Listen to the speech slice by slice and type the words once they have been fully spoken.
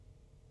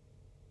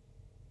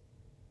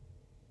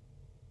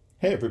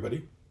Hey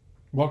everybody,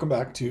 welcome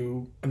back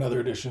to another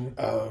edition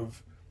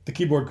of the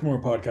Keyboard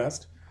Kimura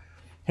podcast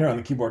here on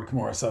the Keyboard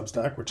Kimura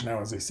Substack, which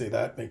now as I say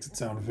that makes it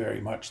sound very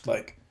much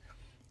like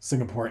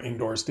Singapore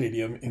Indoor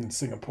Stadium in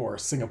Singapore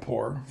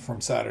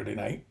from Saturday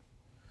night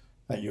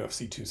at UFC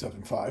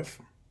 275.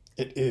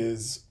 It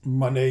is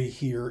Monday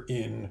here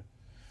in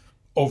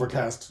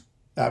overcast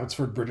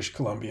Abbotsford, British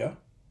Columbia.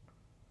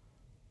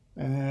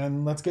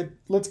 And let's get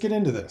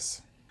into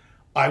this.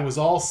 I was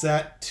all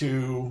set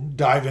to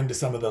dive into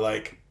some of the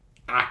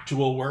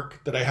actual work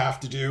that I have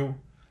to do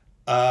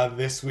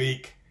this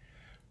week.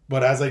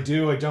 But as I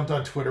do, I jumped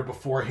on Twitter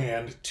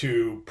beforehand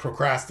to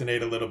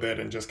procrastinate a little bit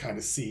and just kind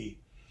of see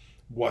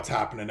what's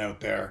happening out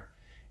there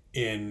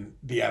in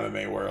the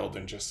MMA world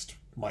and just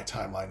my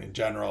timeline in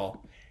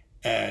general.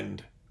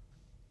 And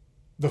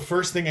the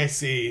first thing I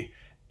see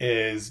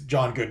is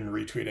John Gooden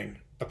retweeting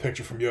a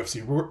picture from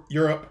UFC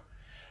Europe,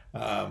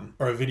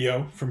 or a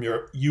video from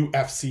your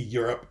UFC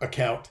Europe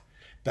account.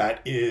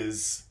 That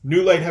is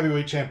new light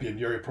heavyweight champion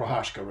Yuri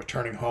Prochazka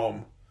returning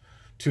home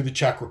to the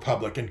Czech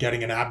Republic and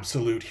getting an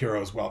absolute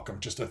hero's welcome.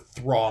 Just a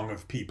throng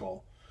of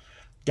people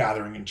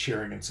gathering and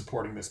cheering and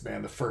supporting this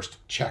man, the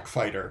first Czech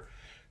fighter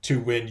to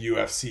win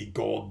UFC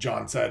gold.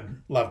 John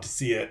said, love to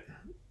see it.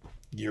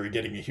 Yuri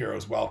getting a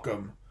hero's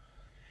welcome.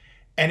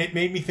 And it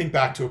made me think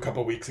back to a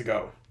couple weeks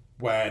ago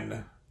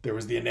when there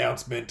was the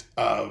announcement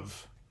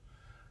of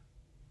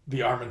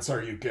the Arman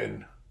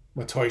Tsarukyan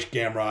Mateusz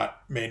Gamrot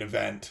main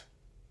event.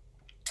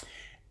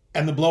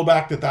 And the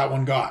blowback that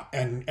one got.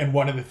 And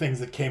one of the things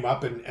that came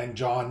up, and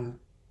John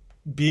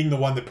being the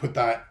one that put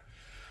that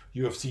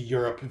UFC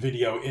Europe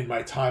video in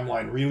my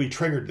timeline really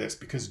triggered this,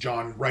 because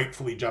John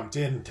rightfully jumped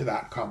into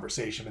that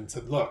conversation and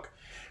said, look,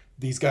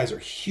 these guys are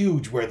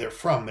huge where they're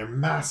from. They're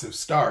massive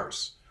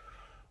stars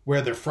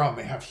where they're from.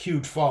 They have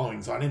huge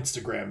followings on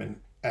Instagram.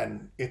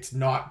 And it's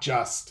not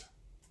just,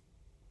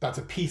 that's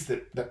a piece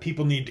that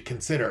people need to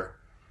consider.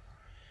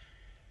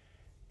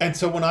 And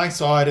so when I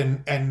saw it,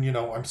 and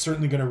I'm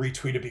certainly going to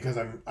retweet it because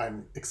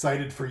I'm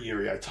excited for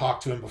Yuri. I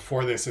talked to him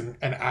before this and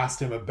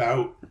asked him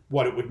about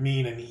what it would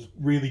mean, and he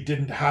really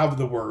didn't have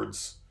the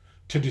words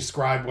to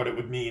describe what it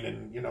would mean,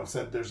 and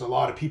said there's a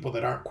lot of people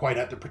that aren't quite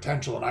at their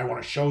potential, and I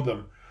want to show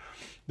them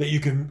that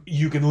you can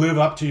live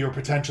up to your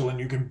potential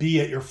and you can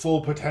be at your full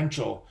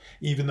potential,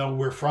 even though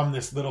we're from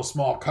this little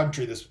small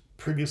country, this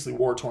previously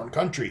war-torn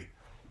country.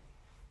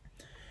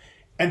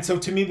 And so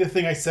to me, the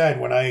thing I said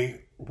when I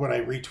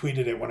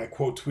retweeted it, when I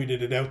quote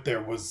tweeted it out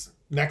there, was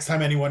next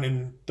time anyone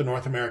in the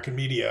North American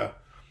media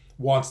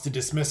wants to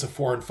dismiss a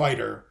foreign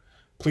fighter,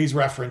 please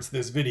reference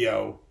this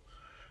video.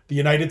 The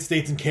United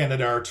States and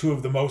Canada are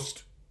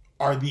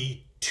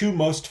the two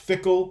most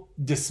fickle,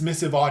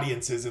 dismissive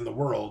audiences in the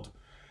world.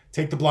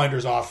 Take the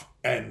blinders off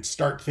and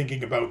start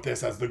thinking about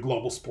this as the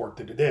global sport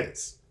that it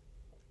is.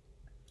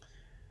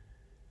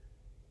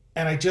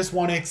 And I just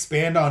want to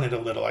expand on it a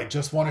little. I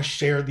just want to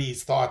share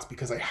these thoughts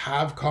because I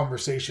have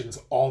conversations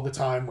all the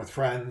time with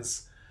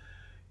friends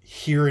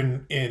here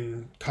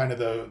in kind of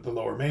the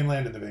lower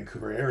mainland, in the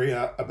Vancouver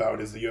area,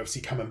 about, is the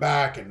UFC coming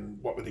back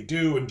and what would they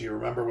do? And do you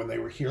remember when they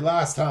were here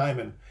last time?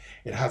 And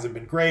it hasn't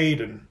been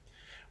great. And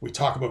we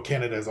talk about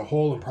Canada as a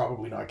whole and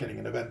probably not getting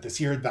an event this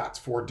year. That's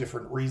for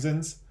different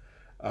reasons.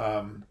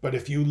 But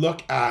if you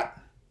look at,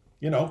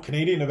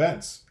 Canadian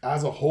events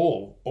as a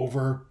whole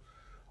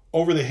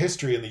over the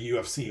history in the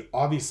UFC,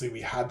 obviously we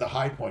had the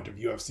high point of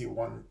UFC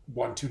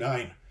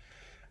 129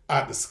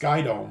 at the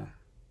Sky Dome,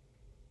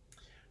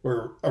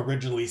 where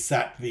originally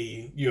set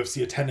the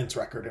UFC attendance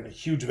record, and a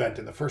huge event,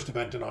 in the first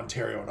event in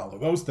Ontario, and all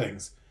of those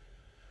things.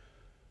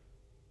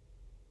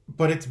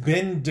 But it's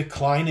been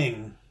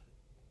declining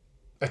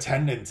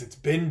attendance, it's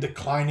been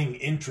declining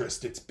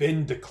interest, it's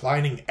been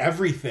declining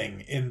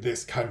everything in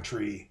this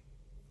country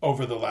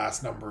over the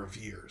last number of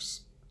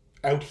years.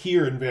 Out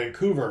here in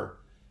Vancouver,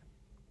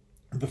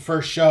 the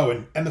first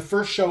show, and the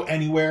first show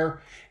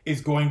anywhere is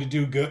going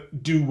to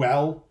do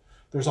well.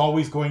 There's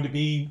always going to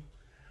be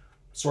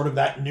sort of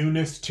that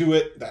newness to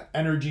it, that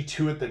energy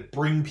to it, that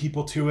bring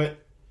people to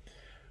it.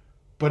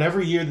 But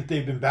every year that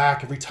they've been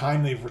back, every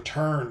time they've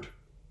returned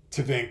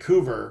to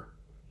Vancouver,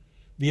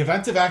 the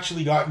events have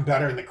actually gotten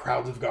better and the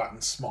crowds have gotten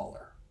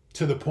smaller,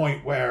 to the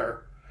point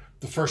where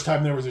the first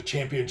time there was a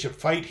championship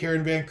fight here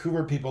in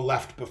Vancouver, people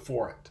left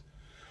before it.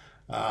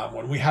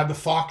 When we had the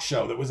Fox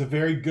show, that was a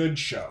very good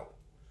show,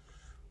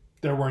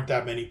 there weren't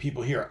that many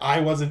people here.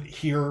 I wasn't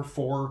here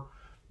for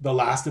the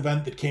last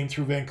event that came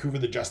through Vancouver,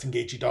 the Justin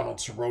Gaethje Donald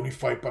Cerrone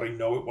fight, but I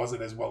know it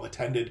wasn't as well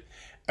attended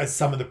as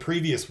some of the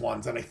previous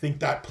ones. And I think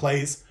that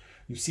plays,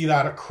 you see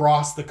that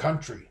across the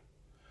country,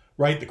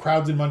 right? The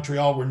crowds in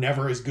Montreal were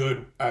never as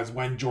good as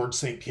when George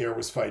St. Pierre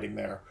was fighting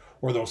there,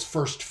 or those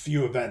first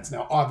few events.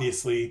 Now,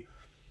 obviously,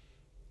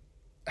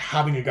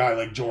 having a guy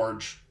like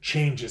George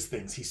changes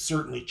things. He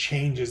certainly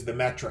changes the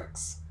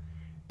metrics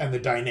and the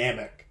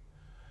dynamic.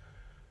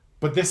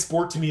 But this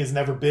sport to me has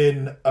never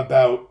been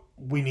about,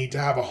 we need to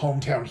have a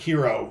hometown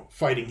hero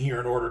fighting here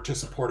in order to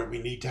support it.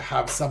 We need to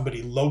have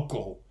somebody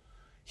local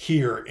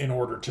here in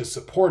order to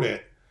support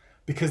it,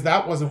 because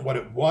that wasn't what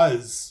it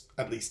was,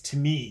 at least to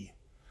me,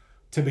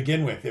 to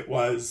begin with. It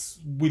was,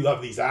 we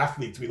love these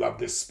athletes, we love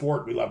this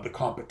sport, we love the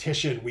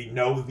competition, we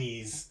know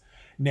these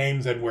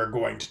names and we're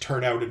going to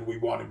turn out and we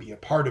want to be a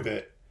part of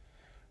it.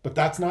 But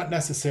that's not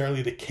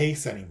necessarily the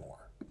case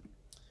anymore.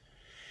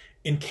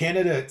 In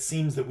Canada, it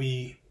seems that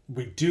we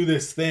do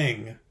this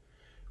thing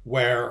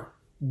where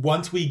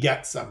once we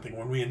get something,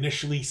 when we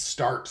initially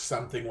start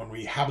something, when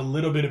we have a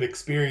little bit of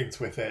experience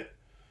with it,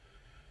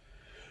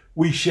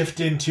 we shift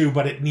into,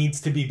 but it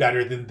needs to be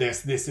better than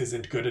this. This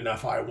isn't good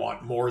enough. I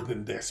want more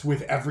than this,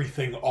 with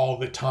everything all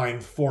the time,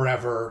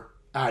 forever,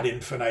 ad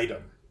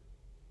infinitum.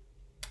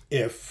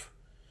 If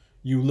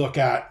you look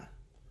at,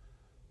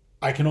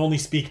 I can only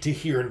speak to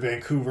here in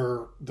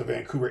Vancouver, the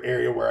Vancouver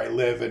area where I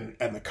live,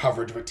 and the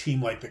coverage of a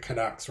team like the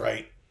Canucks,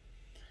 right?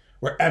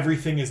 Where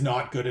everything is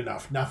not good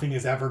enough. Nothing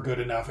is ever good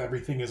enough.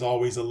 Everything is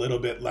always a little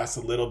bit less,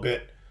 a little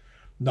bit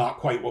not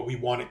quite what we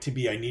want it to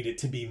be. I need it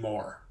to be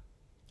more.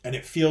 And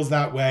it feels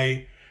that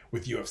way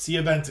with UFC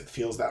events. It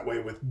feels that way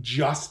with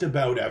just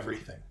about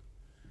everything.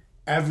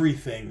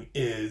 Everything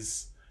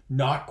is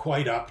not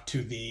quite up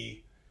to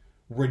the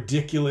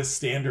ridiculous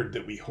standard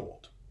that we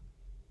hold.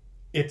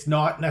 It's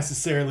not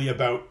necessarily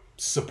about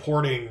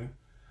supporting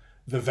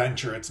the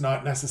venture. It's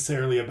not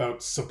necessarily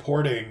about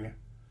supporting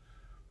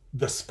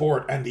the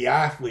sport and the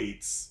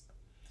athletes.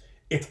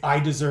 It's, I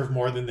deserve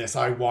more than this.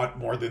 I want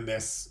more than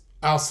this.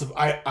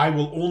 I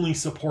will only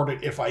support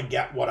it if I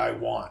get what I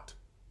want.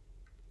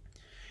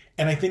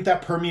 And I think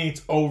that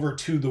permeates over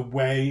to the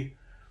way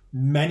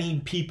many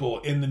people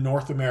in the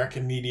North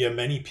American media,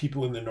 many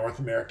people in the North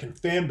American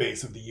fan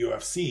base of the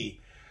UFC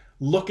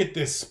look at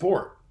this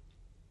sport.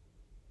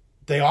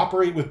 They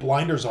operate with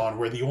blinders on,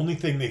 where the only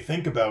thing they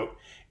think about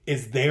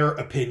is their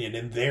opinion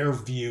and their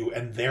view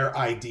and their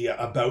idea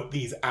about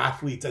these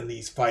athletes and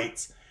these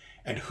fights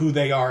and who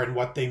they are and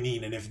what they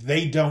mean. And if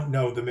they don't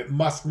know them, it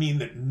must mean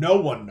that no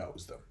one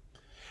knows them.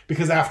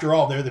 Because after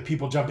all, they're the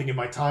people jumping in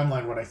my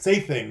timeline when I say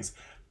things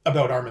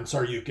about Arman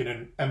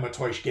Tsarukyan and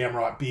Mateusz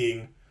Gamrot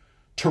being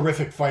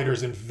terrific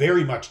fighters and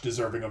very much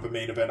deserving of a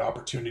main event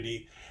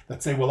opportunity,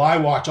 that say, well, I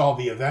watch all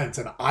the events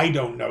and I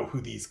don't know who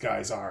these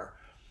guys are.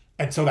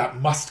 And so that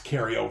must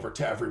carry over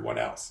to everyone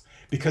else.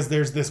 Because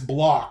there's this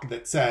block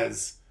that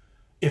says,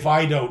 if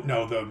I don't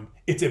know them,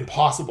 it's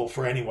impossible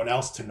for anyone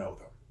else to know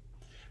them.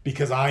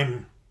 Because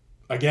I'm,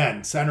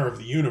 again, center of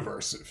the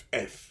universe.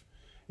 If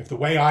the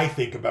way I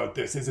think about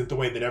this isn't the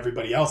way that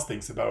everybody else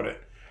thinks about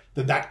it,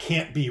 then that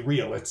can't be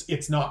real.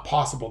 It's not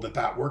possible that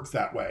that works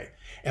that way.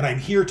 And I'm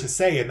here to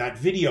say, and that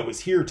video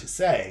is here to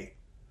say,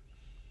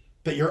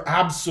 that you're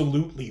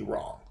absolutely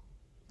wrong.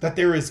 That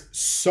there is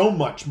so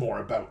much more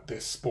about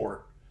this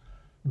sport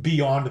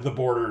beyond the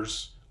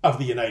borders of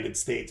the United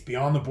States,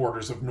 beyond the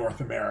borders of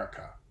North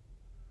America.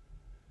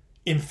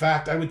 In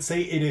fact, I would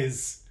say it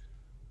is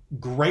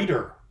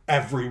greater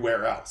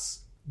everywhere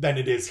else than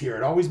it is here.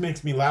 It always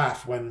makes me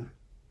laugh when,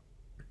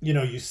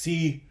 you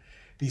see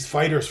these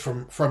fighters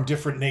from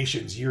different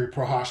nations. Yuri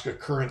Prochazka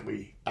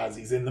currently, as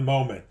he's in the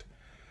moment.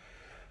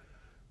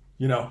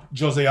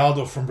 Jose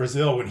Aldo from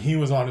Brazil, when he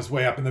was on his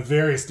way up, and the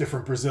various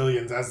different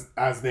Brazilians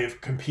as they've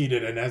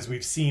competed. And as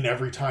we've seen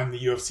every time the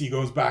UFC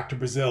goes back to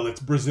Brazil, it's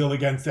Brazil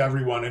against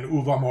everyone and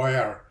uva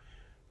moer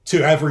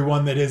to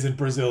everyone that isn't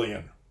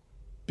Brazilian.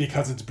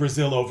 Because it's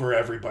Brazil over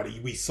everybody.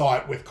 We saw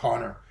it with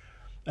Conor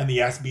and the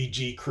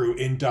SBG crew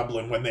in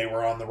Dublin when they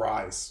were on the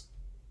rise.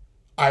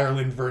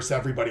 Ireland versus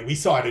everybody. We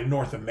saw it in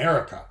North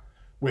America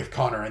with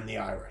Conor and the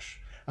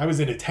Irish. I was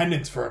in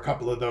attendance for a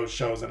couple of those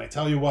shows, and I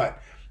tell you what,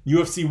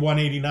 UFC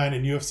 189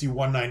 and UFC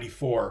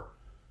 194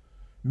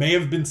 may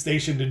have been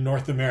stationed in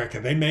North America.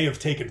 They may have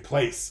taken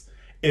place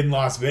in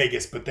Las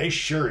Vegas, but they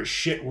sure as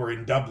shit were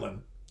in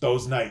Dublin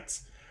those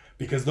nights.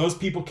 Because those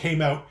people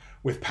came out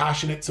with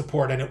passionate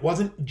support, and it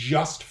wasn't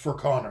just for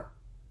Conor.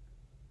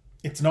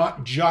 It's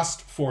not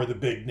just for the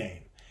big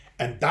name.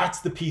 And that's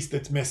the piece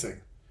that's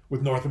missing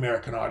with North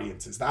American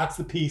audiences. That's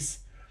the piece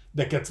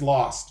that gets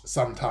lost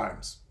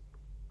sometimes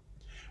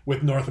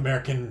with North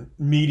American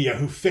media,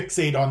 who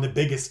fixate on the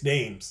biggest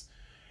names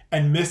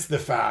and miss the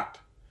fact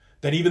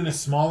that even the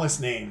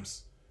smallest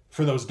names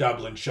for those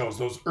Dublin shows,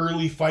 those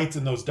early fights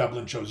in those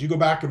Dublin shows, you go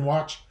back and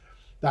watch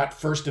that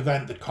first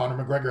event that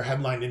Conor McGregor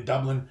headlined in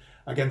Dublin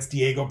against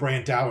Diego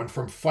Brandao, and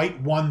from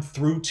fight 1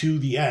 through to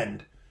the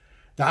end,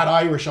 that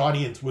Irish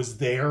audience was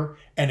there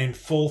and in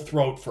full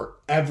throat for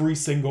every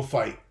single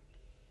fight,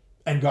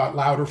 and got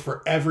louder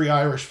for every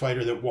Irish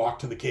fighter that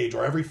walked to the cage,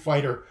 or every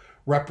fighter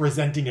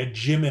representing a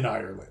gym in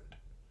Ireland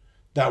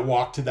that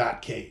walked to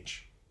that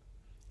cage.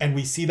 And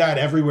we see that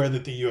everywhere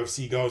that the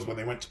UFC goes. When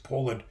they went to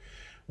Poland,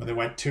 when they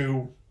went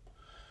to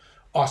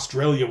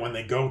Australia, when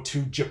they go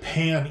to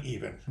Japan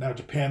even. Now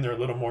Japan, they're a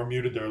little more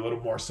muted, they're a little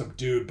more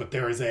subdued, but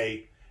there is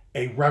a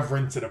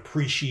reverence and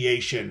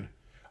appreciation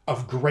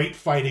of great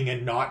fighting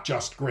and not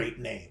just great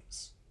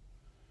names.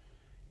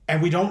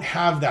 And we don't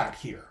have that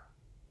here.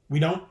 We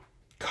don't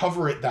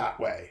cover it that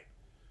way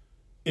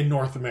in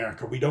North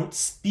America. We don't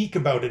speak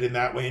about it in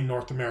that way in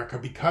North America,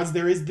 because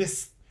there is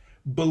this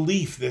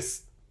belief,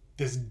 this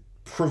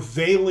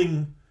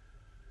prevailing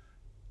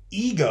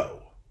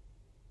ego,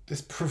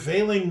 this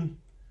prevailing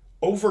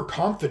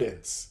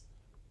overconfidence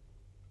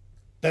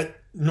that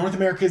North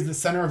America is the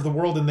center of the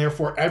world and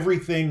therefore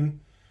everything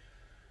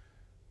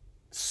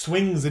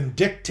swings and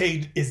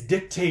is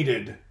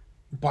dictated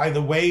by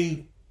the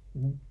way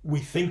we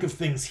think of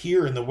things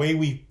here and the way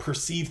we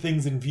perceive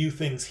things and view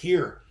things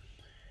here.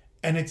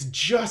 And it's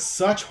just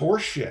such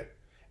horseshit.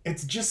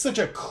 It's just such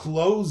a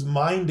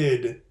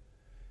close-minded,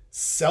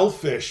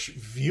 selfish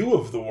view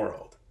of the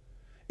world,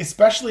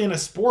 especially in a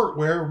sport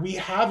where we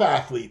have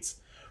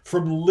athletes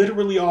from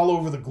literally all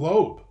over the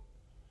globe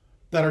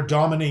that are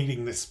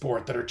dominating this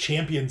sport, that are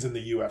champions in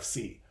the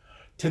UFC.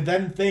 To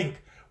then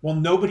think, well,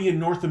 nobody in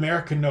North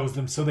America knows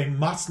them, so they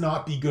must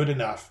not be good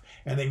enough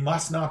and they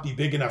must not be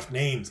big enough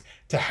names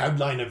to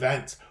headline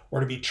events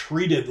or to be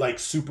treated like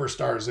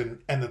superstars,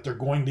 and that they're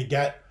going to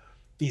get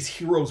these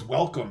heroes'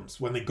 welcomes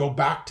when they go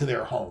back to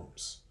their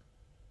homes.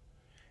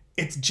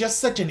 It's just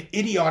such an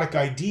idiotic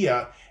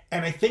idea,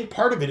 and I think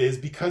part of it is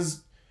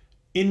because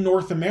in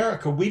North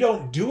America, we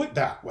don't do it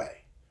that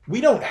way.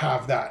 We don't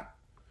have that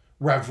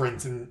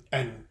reverence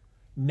and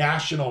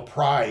national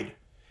pride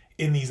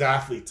in these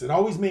athletes. It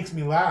always makes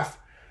me laugh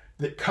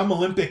that come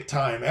Olympic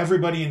time,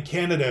 everybody in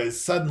Canada is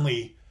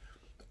suddenly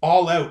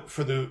all out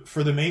for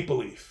the Maple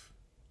Leaf.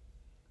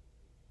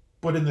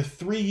 But in the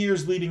 3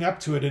 years leading up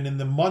to it, and in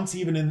the months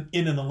even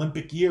in an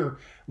Olympic year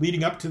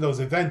leading up to those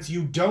events,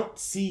 you don't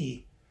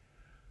see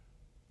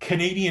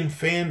Canadian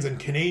fans and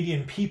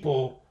Canadian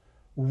people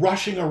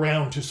rushing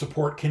around to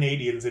support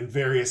Canadians in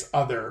various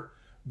other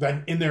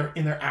in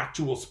their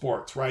actual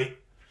sports, right?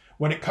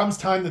 When it comes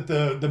time that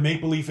the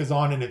Maple Leaf is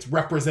on and it's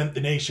represent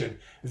the nation,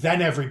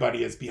 then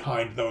everybody is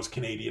behind those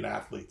Canadian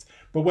athletes.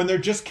 But when they're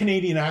just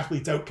Canadian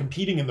athletes out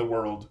competing in the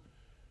world,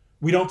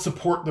 we don't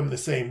support them the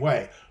same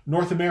way.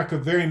 North America,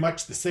 very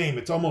much the same.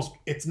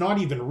 It's not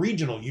even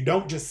regional. You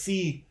don't just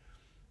see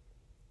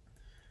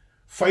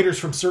fighters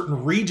from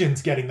certain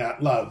regions getting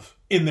that love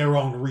in their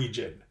own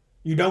region.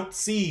 You don't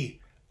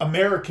see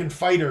American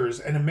fighters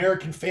and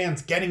American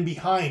fans getting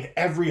behind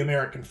every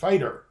American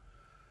fighter.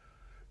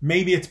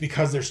 Maybe it's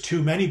because there's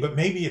too many, but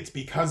maybe it's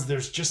because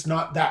there's just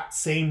not that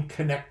same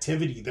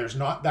connectivity. There's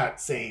not that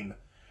same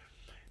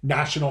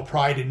national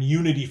pride and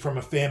unity from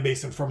a fan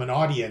base and from an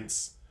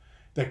audience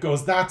that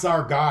goes, that's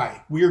our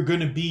guy. We're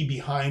going to be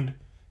behind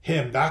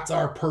him. That's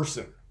our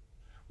person.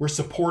 We're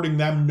supporting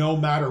them no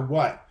matter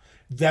what.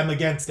 Them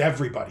against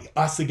everybody.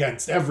 Us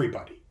against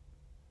everybody.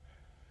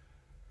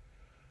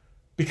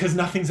 Because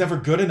nothing's ever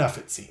good enough,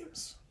 it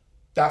seems.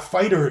 That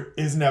fighter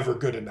is never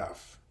good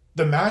enough.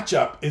 The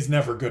matchup is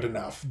never good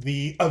enough.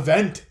 The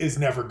event is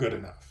never good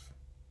enough.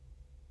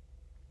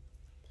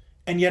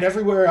 And yet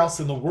everywhere else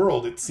in the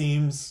world, it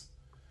seems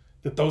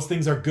that those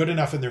things are good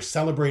enough and they're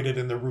celebrated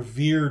and they're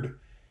revered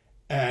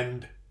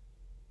and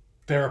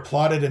they're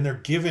applauded and they're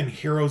given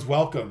heroes'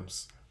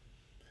 welcomes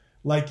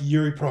like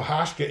Yuri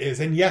Prochazka is.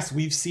 And yes,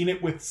 we've seen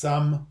it with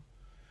some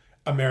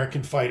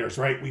American fighters,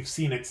 right? We've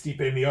seen it. Stipe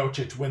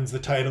Miocic wins the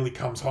title. He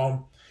comes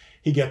home.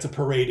 He gets a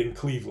parade in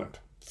Cleveland.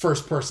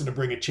 First person to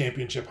bring a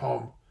championship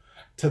home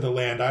to the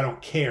land. I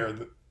don't care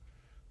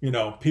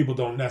that, people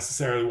don't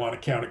necessarily want to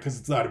count it because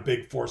it's not a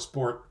big four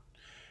sport.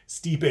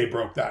 Stipe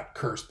broke that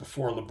curse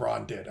before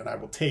LeBron did, and I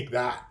will take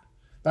that.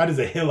 That is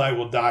a hill I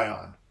will die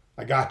on.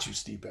 I got you,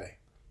 Stipe.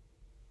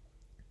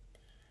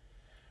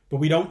 But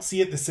we don't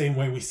see it the same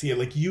way we see it.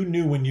 Like, you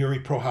knew when Yuri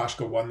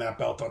Prochazka won that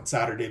belt on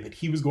Saturday that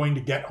he was going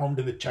to get home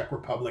to the Czech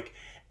Republic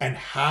and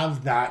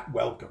have that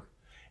welcome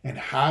and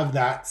have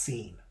that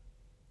scene.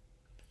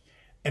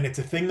 And it's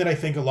a thing that I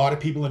think a lot of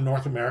people in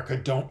North America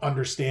don't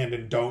understand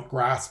and don't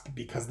grasp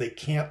because they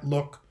can't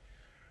look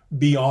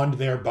beyond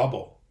their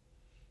bubble.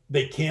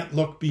 They can't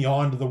look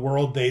beyond the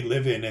world they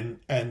live in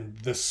and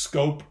the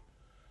scope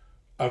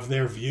of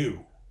their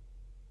view.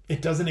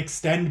 It doesn't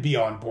extend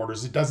beyond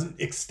borders. It doesn't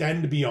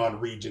extend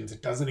beyond regions.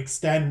 It doesn't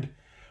extend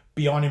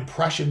beyond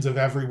impressions of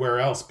everywhere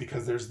else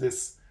because there's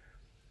this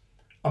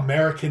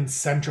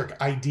American-centric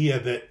idea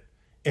that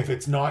if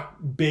it's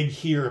not big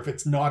here, if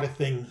it's not a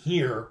thing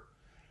here,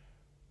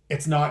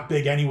 it's not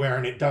big anywhere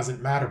and it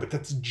doesn't matter. But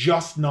that's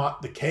just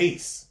not the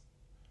case.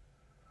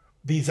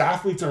 These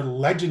athletes are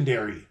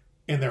legendary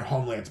in their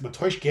homelands.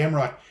 Mateusz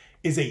Gamrot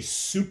is a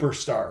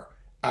superstar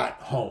at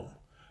home.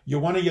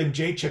 Joanna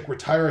Jędrzejczyk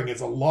retiring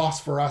is a loss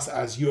for us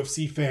as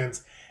UFC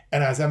fans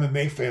and as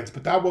MMA fans,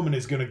 but that woman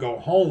is going to go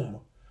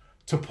home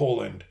to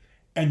Poland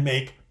and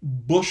make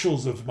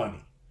bushels of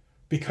money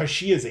because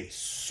she is a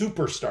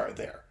superstar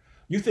there.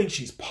 You think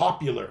she's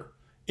popular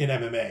in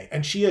MMA,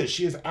 and she is.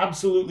 She is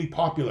absolutely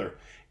popular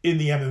in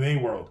the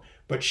MMA world,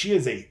 but she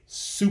is a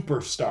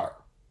superstar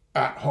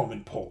at home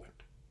in Poland.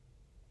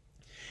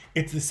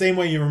 It's the same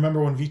way you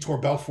remember when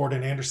Vitor Belfort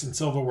and Anderson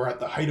Silva were at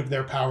the height of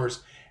their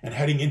powers and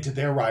heading into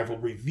their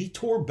rivalry.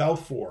 Vitor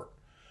Belfort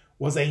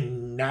was a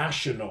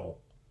national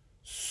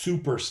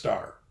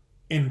superstar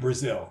in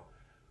Brazil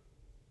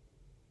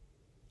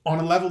on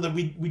a level that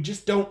we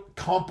just don't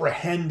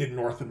comprehend in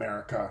North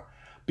America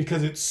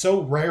because it's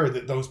so rare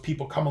that those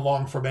people come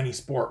along from any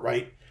sport,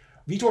 right?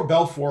 Vitor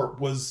Belfort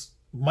was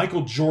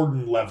Michael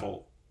Jordan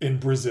level in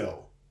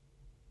Brazil.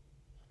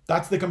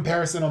 That's the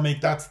comparison I'll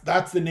make.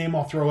 That's the name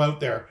I'll throw out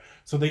there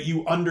so that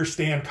you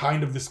understand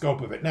kind of the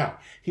scope of it. Now,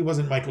 he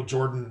wasn't Michael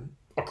Jordan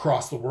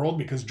across the world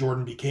because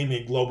Jordan became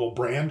a global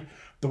brand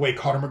the way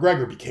Conor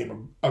McGregor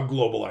became a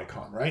global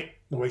icon, right?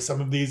 The way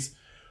some of these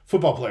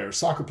football players,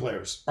 soccer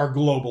players are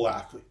global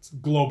athletes,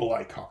 global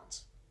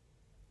icons.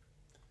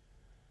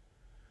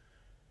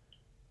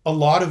 A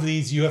lot of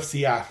these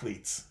UFC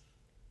athletes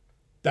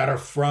that are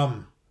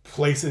from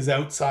places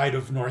outside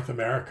of North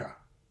America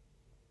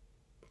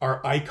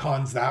are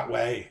icons that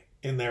way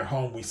in their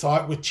home. We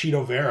saw it with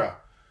Chito Vera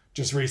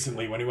just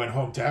recently when he went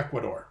home to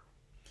Ecuador,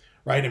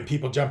 right? And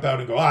people jump out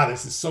and go,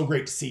 this is so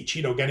great to see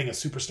Chito getting a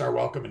superstar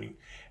welcome, and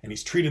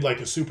he's treated like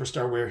a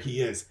superstar where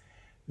he is.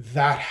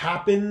 That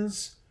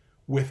happens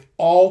with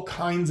all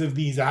kinds of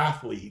these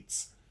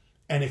athletes.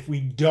 And if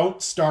we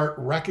don't start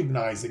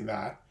recognizing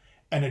that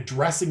and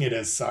addressing it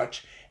as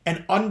such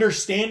and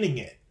understanding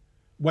it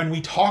when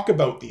we talk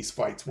about these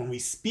fights, when we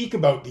speak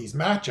about these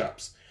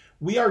matchups,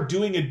 we are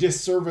doing a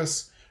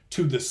disservice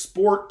to the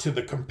sport, to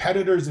the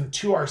competitors, and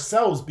to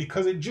ourselves,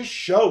 because it just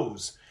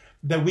shows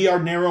that we are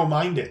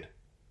narrow-minded.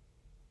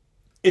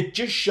 It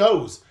just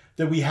shows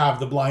that we have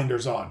the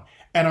blinders on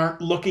and aren't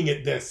looking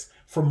at this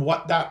from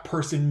what that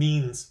person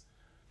means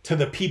to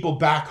the people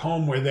back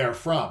home where they're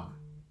from.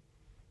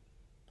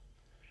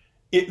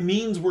 It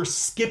means we're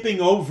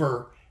skipping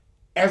over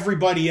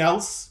everybody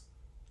else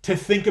to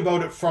think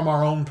about it from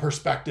our own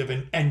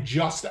perspective and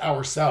just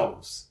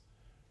ourselves.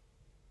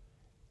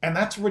 And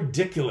that's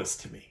ridiculous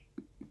to me.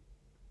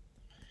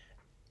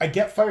 I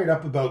get fired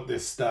up about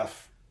this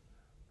stuff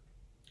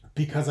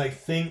because I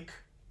think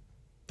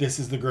this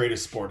is the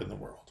greatest sport in the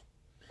world.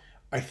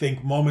 I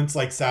think moments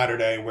like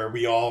Saturday, where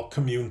we all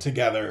commune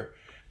together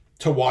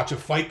to watch a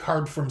fight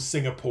card from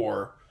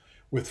Singapore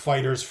with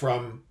fighters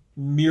from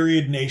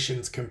myriad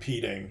nations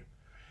competing,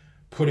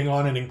 putting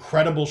on an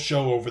incredible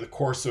show over the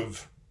course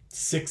of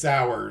 6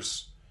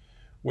 hours,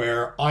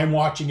 where I'm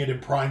watching it in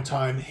prime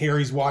time,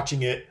 Harry's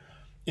watching it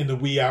in the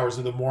wee hours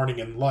of the morning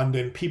in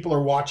London. People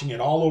are watching it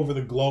all over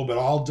the globe at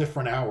all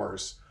different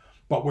hours,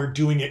 but we're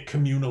doing it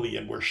communally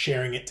and we're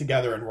sharing it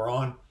together, and we're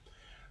on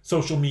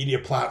social media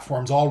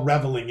platforms all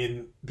reveling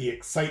in the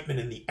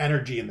excitement and the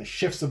energy and the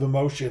shifts of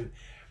emotion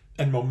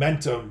and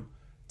momentum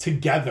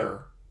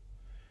together.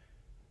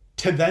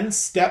 To then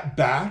step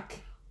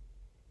back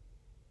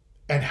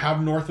and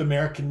have North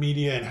American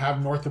media and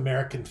have North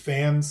American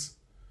fans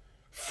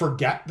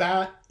forget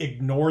that,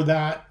 ignore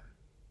that,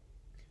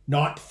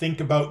 not think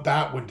about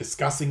that when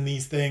discussing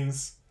these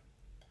things,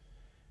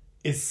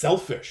 is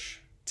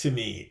selfish to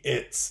me.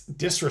 It's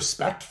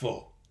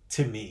disrespectful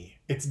to me.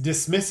 It's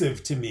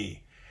dismissive to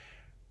me,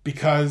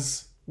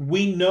 because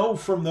we know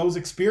from those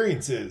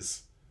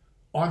experiences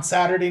on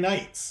Saturday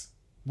nights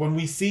when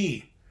we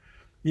see,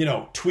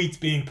 tweets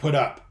being put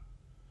up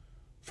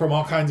from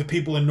all kinds of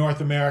people in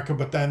North America,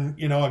 but then,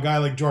 a guy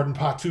like Jordan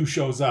Patu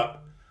shows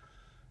up.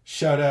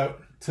 Shout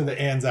out to the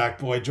Anzac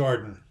boy,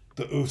 Jordan,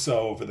 the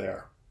USO over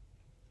there.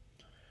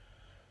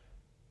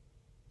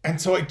 And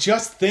so I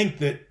just think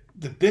that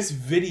this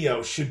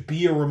video should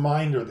be a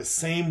reminder, the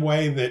same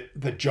way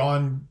that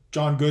John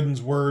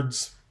Gooden's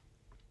words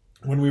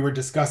when we were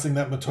discussing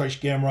that Matoish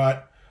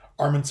Gamrot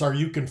Arman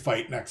Tsarukyan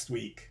fight next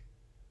week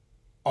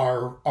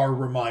are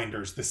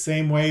reminders. The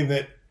same way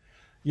that,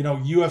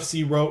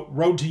 UFC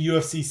Road to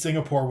UFC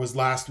Singapore was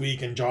last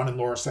week, and John and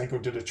Laura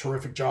Senko did a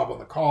terrific job on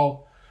the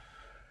call.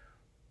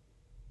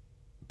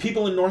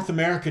 People in North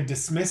America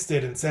dismissed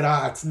it and said,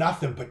 it's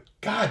nothing, but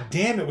god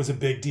damn, it was a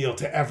big deal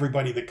to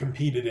everybody that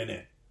competed in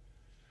it.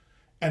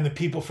 And the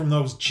people from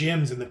those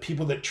gyms and the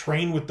people that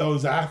train with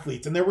those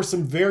athletes. And there were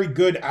some very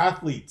good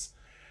athletes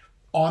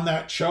on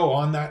that show,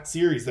 on that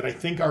series, that I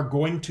think are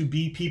going to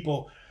be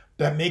people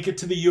that make it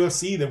to the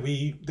UFC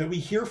that we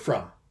hear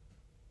from.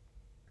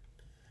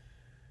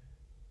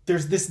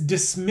 There's this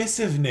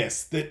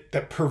dismissiveness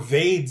that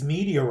pervades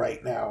media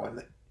right now, and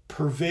that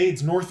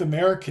pervades North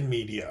American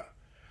media.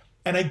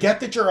 And I get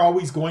that you're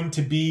always going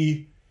to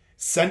be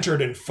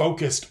centered and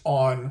focused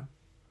on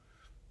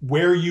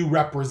where you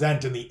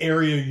represent and the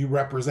area you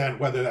represent,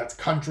 whether that's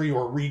country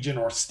or region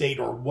or state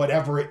or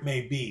whatever it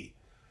may be,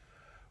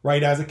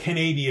 right? As a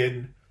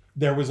Canadian,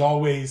 there was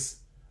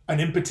always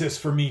an impetus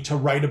for me to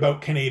write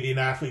about Canadian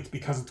athletes,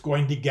 because it's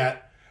going to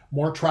get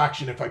more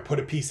traction if I put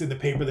a piece in the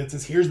paper that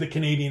says, here's the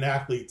Canadian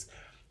athletes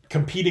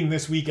competing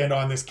this weekend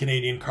on this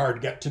Canadian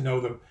card, get to know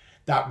them.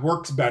 That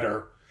works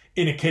better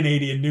in a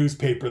Canadian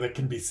newspaper that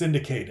can be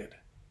syndicated.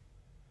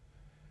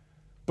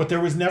 But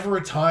there was never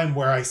a time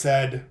where I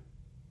said,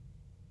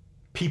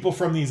 people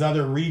from these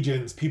other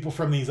regions, people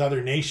from these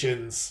other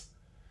nations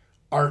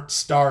aren't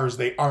stars.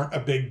 They aren't a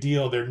big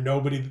deal. They're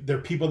nobody. They're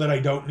people that I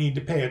don't need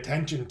to pay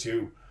attention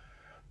to.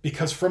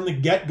 Because from the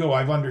get-go,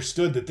 I've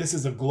understood that this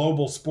is a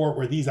global sport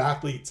where these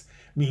athletes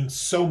mean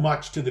so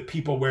much to the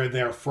people where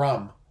they're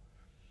from.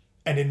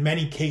 And in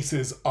many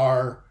cases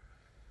are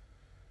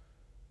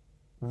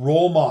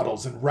role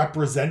models and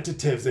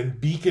representatives and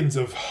beacons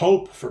of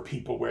hope for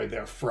people where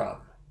they're from.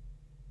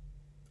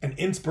 And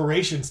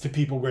inspirations to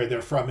people where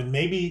they're from. And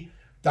maybe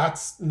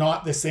That's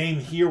not the same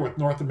here with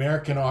North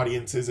American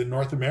audiences and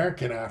North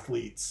American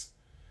athletes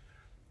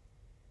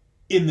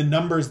in the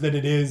numbers that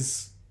it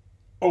is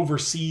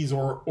overseas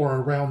or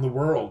around the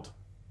world.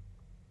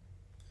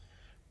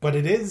 But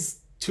it is,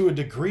 to a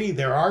degree,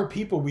 there are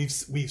people, we've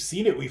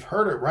seen it, we've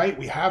heard it, right?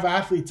 We have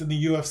athletes in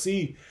the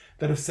UFC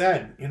that have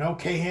said,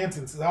 Kay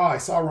Hansen says, I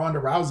saw Ronda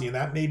Rousey and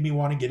that made me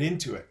want to get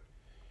into it.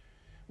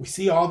 We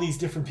see all these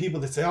different people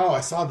that say, I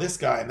saw this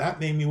guy and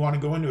that made me want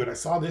to go into it. I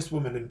saw this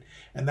woman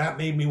and that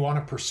made me want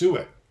to pursue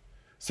it.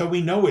 So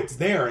we know it's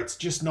there. It's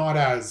just not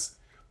as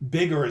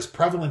big or as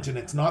prevalent, and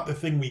it's not the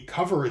thing we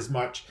cover as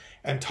much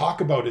and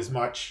talk about as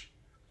much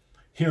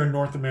here in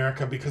North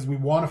America, because we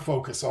want to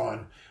focus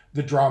on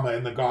the drama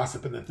and the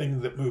gossip and the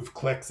things that move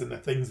clicks and the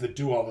things that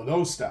do all of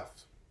those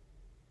stuff.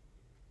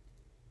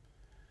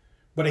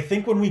 But I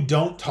think when we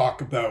don't talk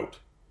about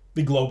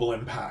the global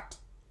impact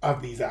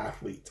of these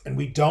athletes, and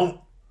we don't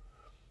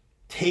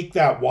take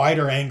that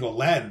wider angle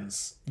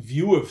lens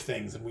view of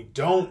things, and we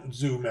don't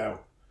zoom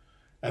out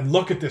and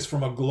look at this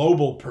from a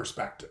global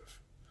perspective,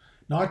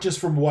 not just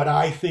from what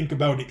I think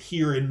about it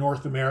here in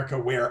North America,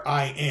 where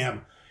I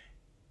am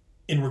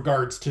in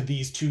regards to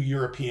these two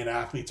European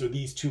athletes or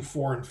these two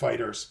foreign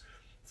fighters,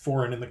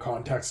 foreign in the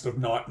context of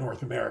not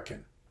North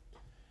American.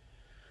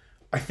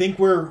 I think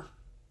we're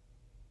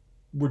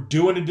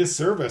doing a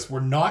disservice. We're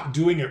not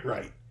doing it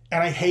right.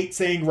 And I hate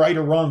saying right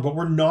or wrong, but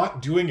we're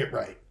not doing it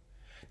right.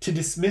 To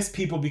dismiss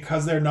people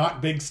because they're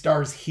not big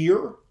stars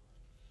here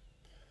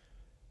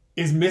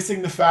is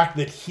missing the fact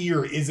that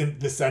here isn't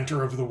the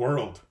center of the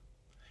world.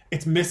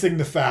 It's missing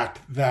the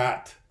fact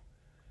that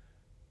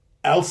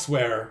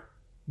elsewhere,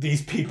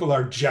 these people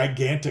are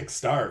gigantic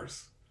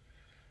stars.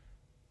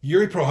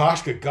 Yuri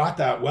Prochazka got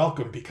that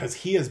welcome because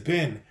he has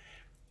been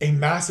a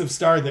massive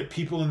star that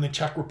people in the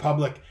Czech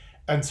Republic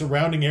and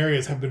surrounding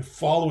areas have been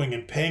following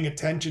and paying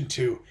attention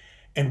to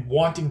and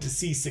wanting to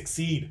see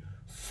succeed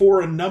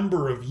for a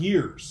number of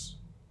years.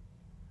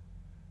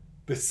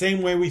 The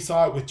same way we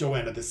saw it with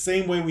Joanna, the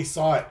same way we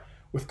saw it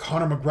with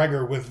Conor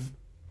McGregor, with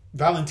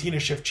Valentina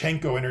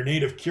Shevchenko in her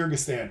native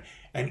Kyrgyzstan,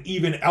 and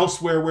even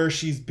elsewhere where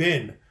she's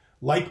been,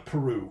 like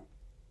Peru.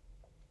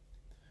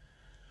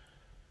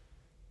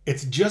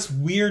 It's just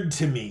weird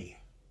to me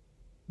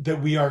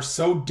that we are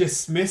so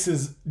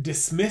dismissive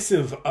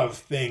of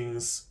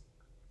things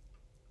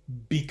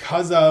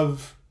because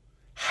of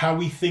how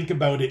we think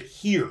about it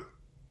here.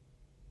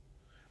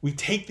 We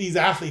take these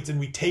athletes and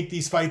we take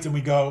these fights and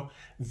we go,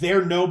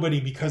 they're nobody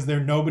because they're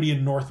nobody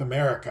in North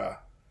America.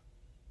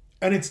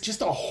 And it's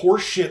just a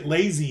horseshit,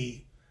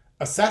 lazy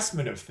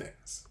assessment of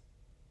things.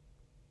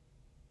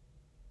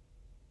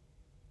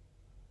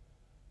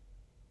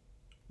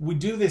 We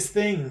do this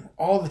thing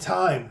all the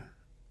time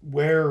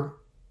where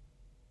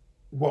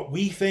what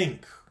we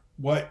think,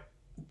 what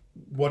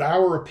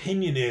our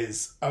opinion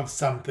is of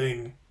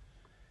something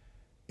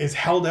is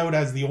held out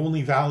as the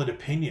only valid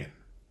opinion.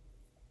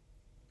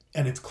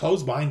 And it's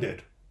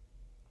closed-minded.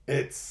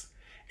 It's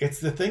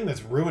the thing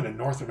that's ruining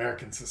North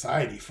American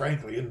society,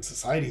 frankly, and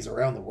societies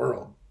around the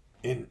world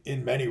in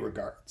many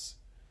regards.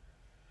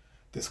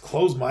 This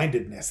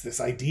closed-mindedness,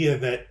 this idea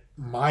that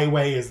my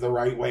way is the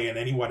right way and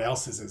anyone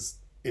else's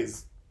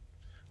is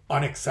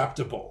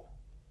unacceptable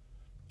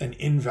and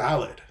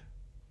invalid.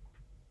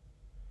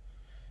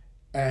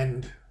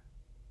 And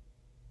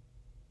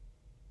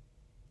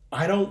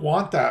I don't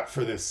want that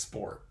for this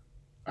sport.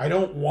 I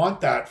don't want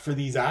that for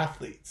these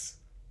athletes.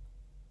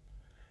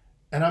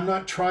 And I'm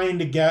not trying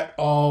to get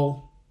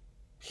all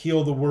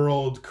heal the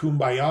world,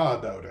 kumbaya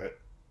about it.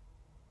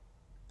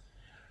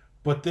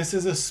 But this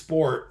is a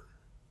sport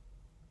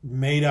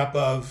made up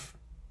of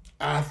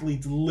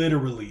athletes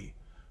literally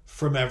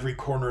from every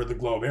corner of the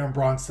globe. Aaron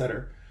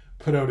Bronstetter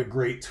put out a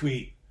great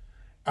tweet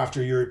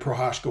after Yuri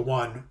Prochazka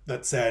won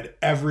that said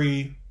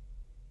every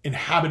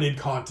inhabited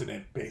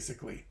continent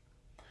basically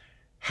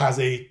has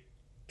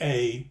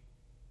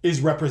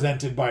is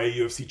represented by a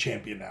UFC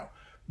champion now,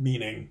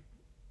 meaning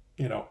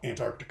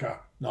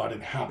Antarctica, not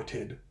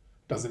inhabited,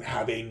 doesn't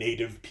have a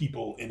native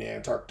people in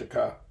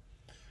Antarctica.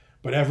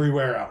 But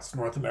everywhere else,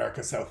 North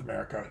America, South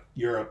America,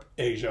 Europe,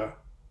 Asia,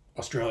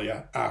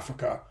 Australia,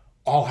 Africa,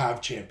 all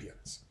have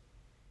champions.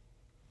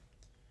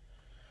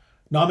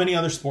 Not many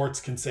other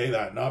sports can say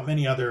that. Not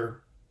many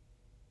other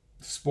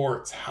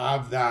sports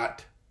have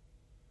that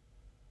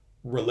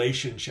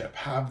relationship,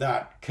 have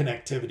that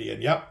connectivity.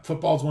 And yep,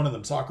 football's one of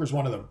them. Soccer's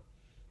one of them.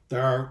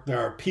 There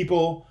are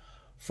people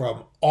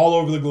from all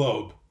over the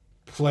globe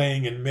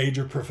playing in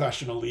major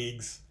professional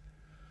leagues.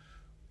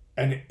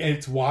 And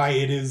it's why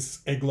it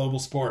is a global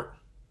sport.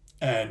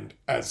 And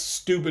as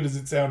stupid as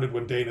it sounded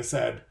when Dana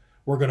said,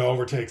 we're going to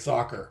overtake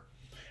soccer,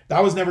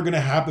 that was never going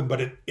to happen,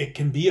 but it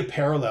can be a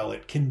parallel.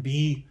 It can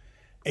be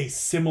a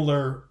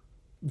similar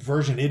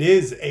version. It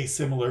is a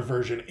similar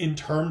version in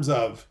terms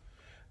of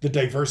the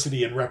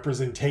diversity and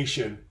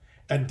representation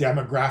and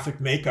demographic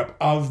makeup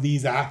of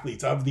these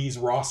athletes, of these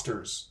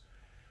rosters,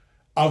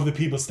 of the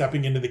people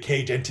stepping into the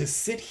cage. And to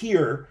sit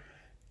here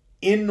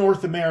in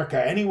North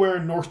America, anywhere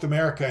in North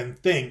America, and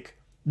think,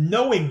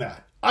 knowing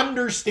that,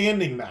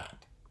 understanding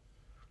that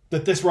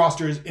that this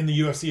roster in the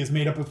UFC is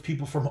made up of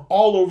people from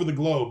all over the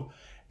globe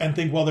and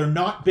think, well, they're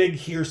not big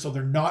here, so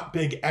they're not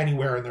big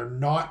anywhere, and they're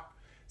not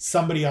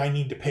somebody I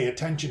need to pay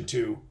attention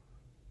to,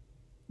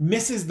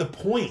 misses the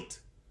point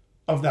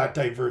of that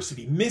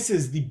diversity,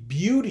 misses the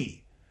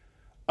beauty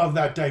of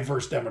that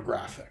diverse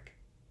demographic,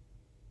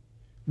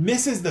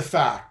 misses the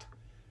fact,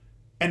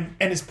 and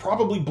is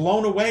probably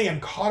blown away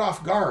and caught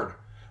off guard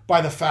by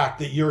the fact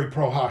that Yuri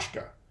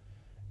Prochazka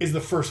is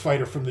the first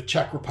fighter from the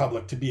Czech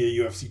Republic to be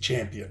a UFC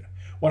champion.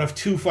 One of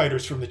 2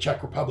 fighters from the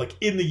Czech Republic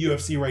in the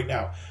UFC right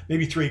now.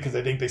 Maybe 3, because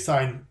I think they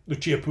signed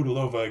Lucia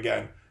Pudilova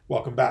again.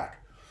 Welcome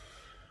back.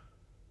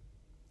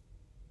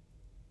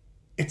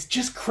 It's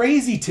just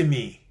crazy to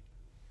me.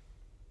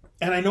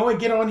 And I know I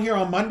get on here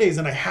on Mondays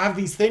and I have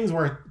these things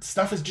where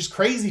stuff is just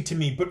crazy to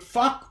me. But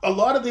fuck, a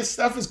lot of this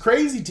stuff is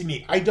crazy to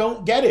me. I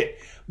don't get it.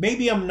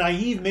 Maybe I'm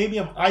naive. Maybe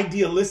I'm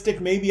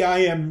idealistic. Maybe I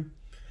am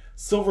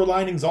silver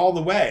linings all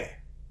the way.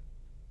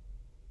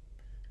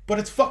 But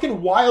it's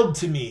fucking wild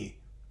to me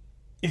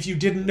if you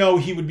didn't know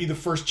he would be the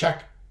first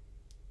Czech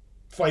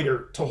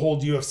fighter to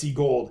hold UFC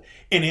gold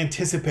and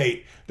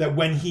anticipate that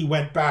when he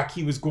went back,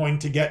 he was going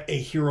to get a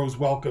hero's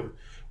welcome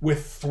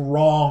with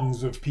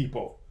throngs of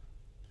people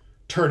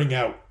turning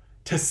out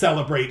to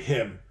celebrate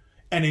him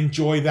and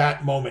enjoy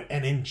that moment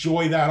and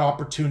enjoy that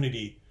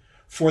opportunity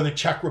for the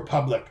Czech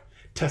Republic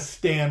to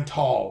stand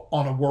tall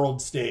on a world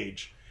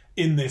stage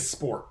in this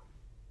sport.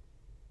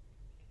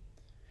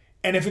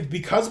 And if it's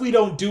because we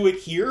don't do it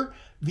here,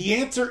 the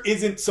answer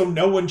isn't so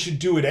no one should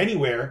do it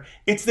anywhere.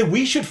 It's that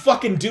we should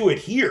fucking do it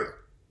here.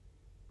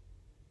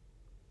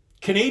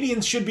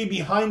 Canadians should be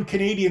behind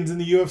Canadians in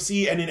the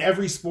UFC and in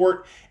every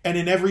sport and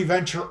in every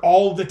venture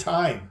all the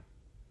time.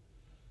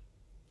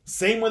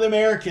 Same with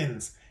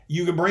Americans.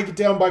 You can break it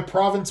down by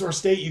province or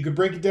state. You can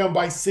break it down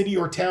by city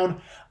or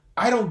town.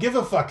 I don't give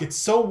a fuck. It's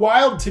so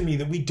wild to me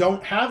that we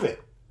don't have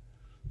it.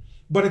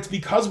 But it's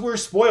because we're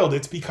spoiled.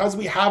 It's because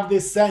we have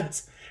this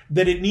sense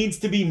that it needs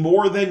to be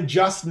more than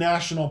just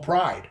national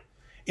pride.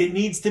 It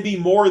needs to be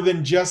more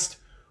than just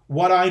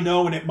what I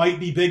know and it might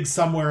be big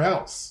somewhere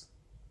else.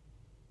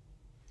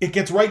 It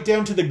gets right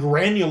down to the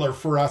granular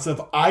for us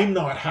of I'm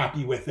not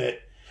happy with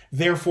it,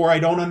 therefore I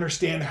don't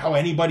understand how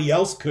anybody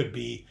else could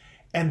be.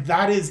 And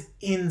that is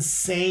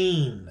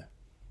insane.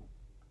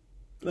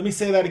 Let me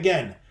say that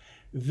again.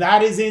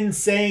 That is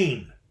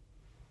insane.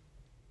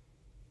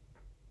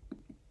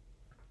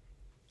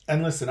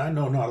 And listen, I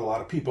know not a lot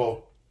of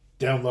people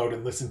download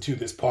and listen to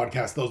this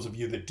podcast. Those of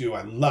you that do,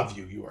 I love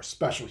you. You are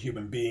special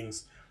human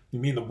beings. You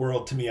mean the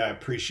world to me. I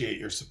appreciate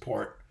your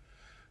support.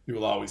 You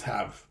will always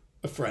have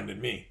a friend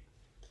in me.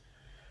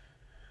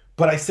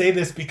 But I say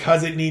this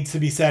because it needs to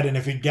be said, and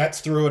if it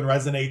gets through and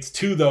resonates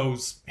to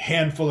those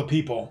handful of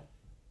people,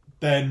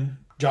 then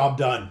job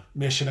done,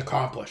 mission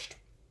accomplished.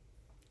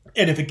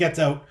 And if it gets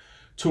out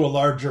to a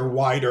larger,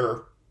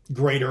 wider,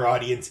 greater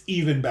audience,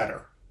 even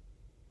better.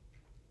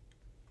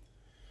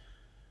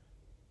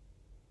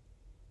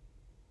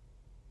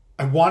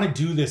 I want to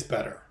do this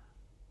better.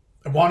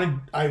 I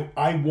want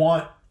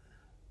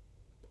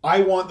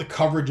the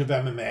coverage of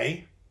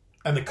MMA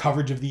and the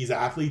coverage of these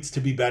athletes to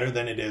be better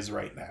than it is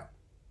right now.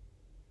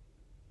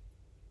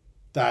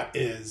 That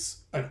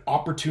is an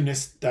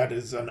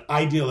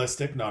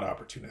idealistic, not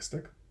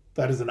opportunistic.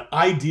 That is an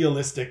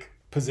idealistic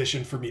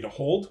position for me to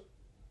hold.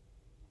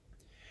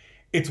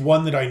 It's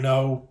one that I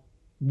know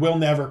will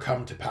never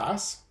come to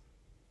pass.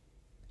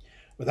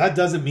 But that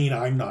doesn't mean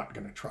I'm not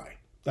going to try.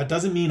 That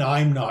doesn't mean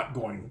I'm not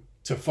going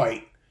to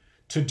fight,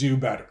 to do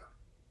better,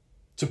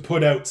 to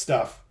put out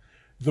stuff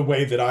the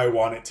way that I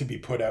want it to be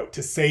put out,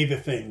 to say the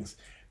things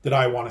that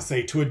I want to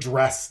say, to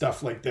address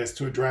stuff like this,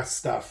 to address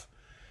stuff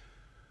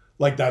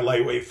like that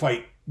lightweight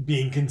fight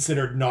being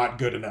considered not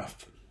good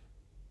enough.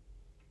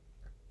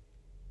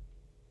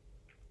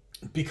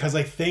 Because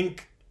I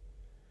think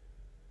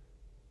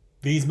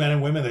these men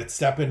and women that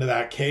step into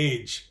that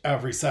cage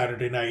every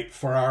Saturday night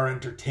for our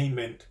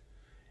entertainment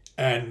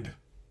and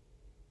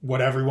what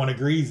everyone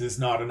agrees is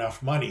not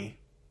enough money,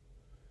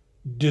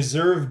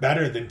 deserve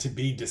better than to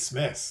be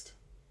dismissed.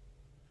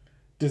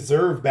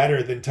 Deserve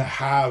better than to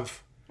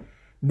have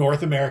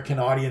North American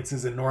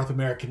audiences and North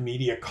American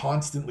media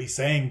constantly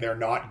saying they're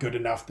not good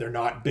enough, they're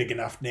not big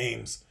enough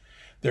names,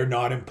 they're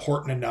not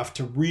important enough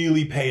to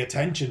really pay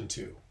attention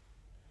to.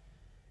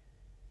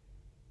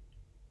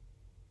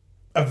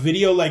 A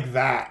video like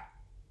that,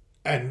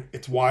 and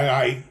it's why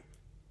I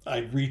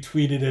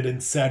retweeted it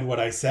and said what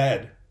I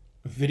said.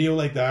 A video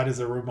like that is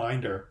a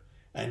reminder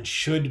and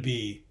should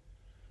be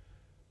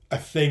a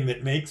thing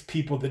that makes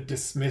people that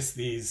dismiss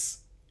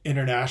these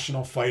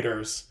international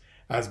fighters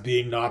as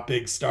being not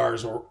big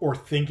stars or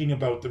thinking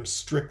about them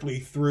strictly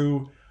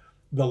through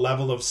the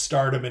level of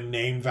stardom and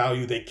name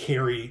value they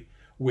carry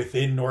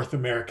within North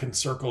American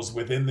circles,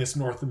 within this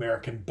North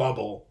American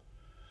bubble.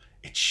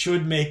 It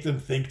should make them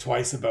think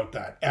twice about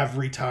that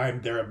every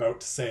time they're about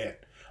to say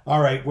it.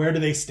 All right, where do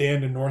they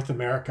stand in North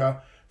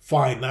America?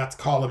 Fine, that's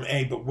column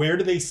A, but where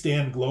do they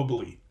stand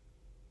globally?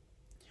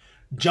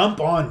 Jump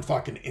on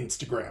fucking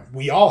Instagram.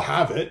 We all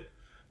have it.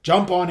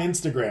 Jump on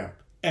Instagram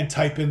and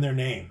type in their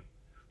name.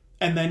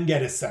 and then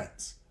get a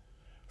sense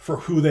for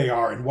who they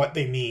are and what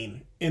they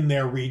mean in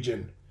their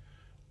region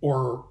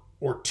or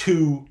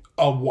to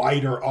a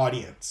wider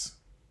audience.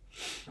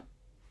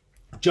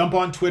 Jump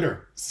on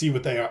Twitter, see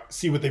what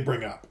they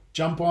bring up.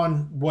 Jump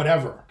on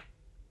whatever,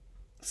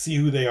 see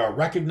who they are.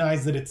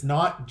 Recognize that it's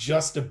not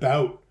just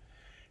about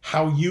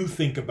how you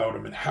think about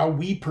them and how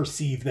we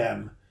perceive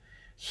them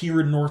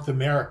here in North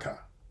America.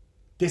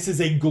 This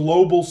is a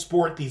global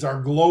sport. These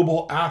are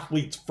global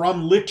athletes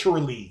from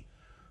literally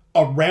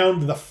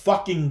around the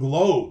fucking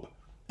globe.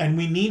 And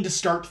we need to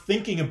start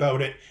thinking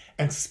about it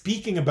and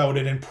speaking about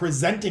it and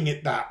presenting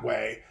it that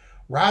way,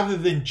 rather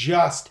than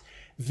just,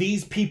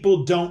 these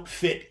people don't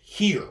fit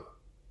here.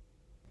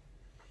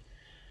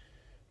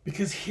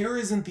 Because here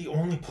isn't the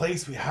only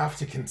place we have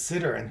to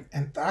consider.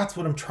 And that's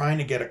what I'm trying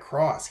to get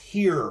across.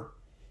 Here,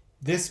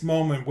 this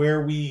moment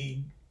where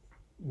we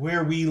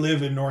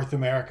live in North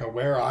America,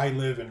 where I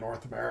live in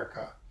North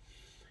America,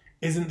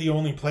 isn't the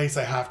only place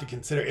I have to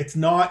consider. It's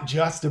not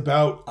just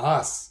about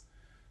us.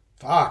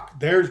 Fuck,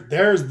 there's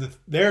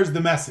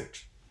the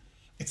message.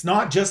 It's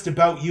not just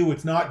about you.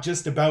 It's not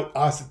just about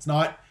us. It's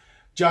not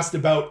just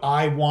about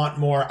I want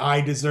more,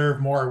 I deserve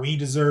more, we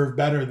deserve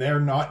better, they're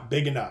not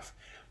big enough.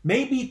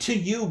 Maybe to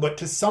you, but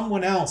to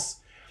someone else,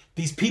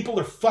 these people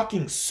are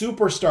fucking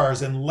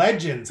superstars and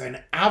legends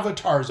and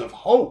avatars of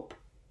hope.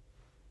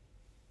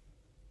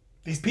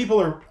 These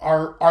people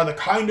are the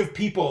kind of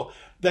people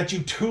that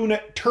you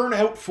turn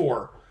out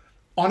for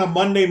on a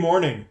Monday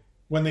morning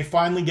when they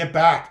finally get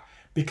back,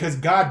 because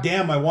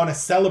goddamn, I want to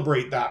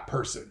celebrate that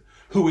person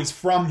who is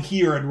from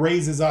here and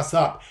raises us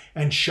up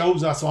and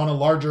shows us on a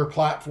larger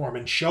platform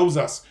and shows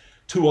us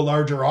to a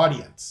larger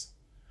audience.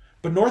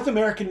 But North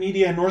American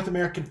media and North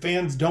American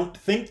fans don't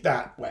think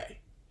that way.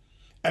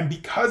 And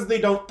because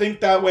they don't think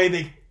that way,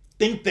 they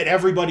think that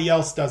everybody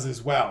else does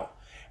as well.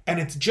 And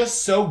it's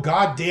just so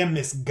goddamn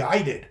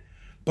misguided,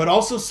 but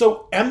also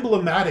so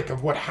emblematic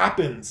of what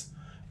happens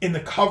in the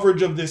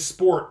coverage of this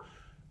sport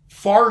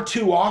far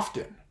too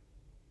often.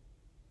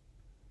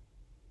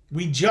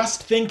 We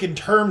just think in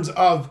terms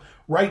of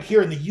right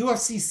here, and the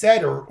UFC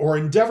said, or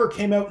Endeavor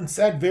came out and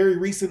said very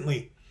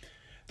recently,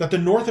 that the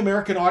North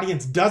American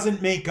audience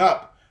doesn't make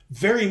up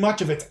very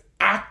much of its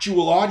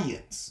actual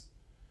audience.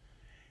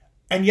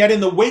 And yet in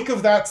the wake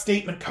of that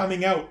statement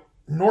coming out,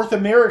 North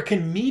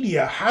American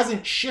media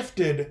hasn't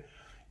shifted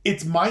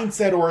its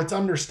mindset or its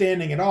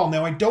understanding at all.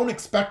 Now, I don't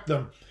expect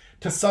them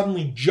to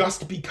suddenly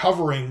just be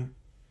covering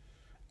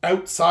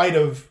outside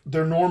of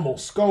their normal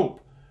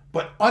scope,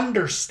 but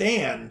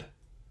understand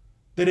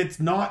that it's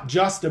not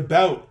just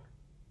about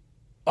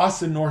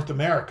us in North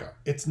America.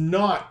 It's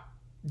not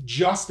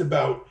just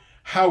about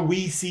how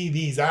we see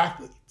these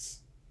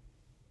athletes.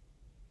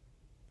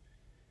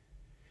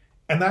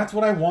 And that's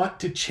what I want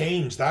to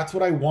change. That's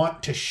what I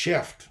want to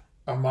shift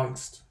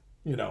amongst,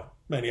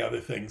 many other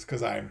things,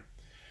 because I'm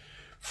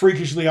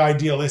freakishly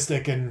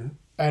idealistic and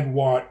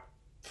want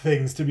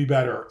things to be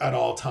better at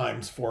all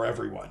times for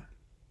everyone.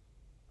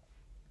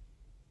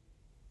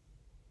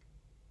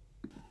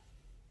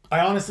 I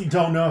honestly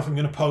don't know if I'm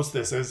going to post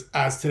this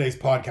as today's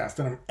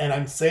podcast. And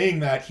I'm saying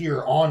that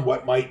here on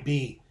what might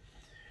be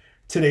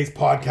today's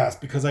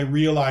podcast, because I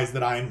realize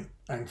that I'm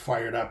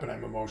fired up and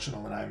I'm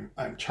emotional and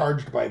I'm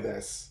charged by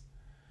this,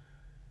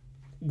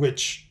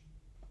 which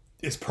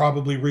is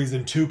probably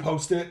reason to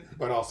post it,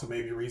 but also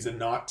maybe reason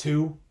not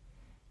to.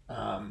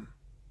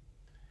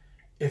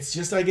 It's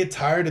just, I get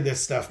tired of this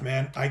stuff,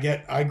 man.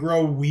 I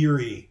grow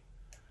weary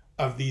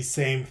of these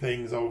same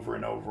things over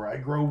and over. I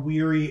grow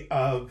weary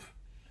of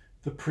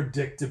the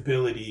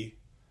predictability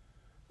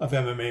of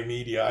MMA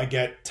media. I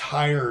get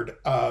tired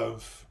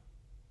of,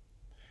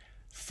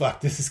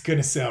 this is going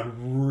to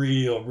sound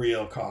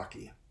real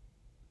cocky.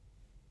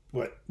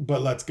 But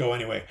let's go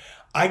anyway.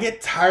 I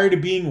get tired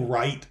of being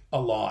right a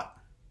lot.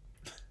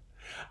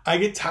 I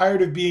get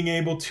tired of being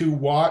able to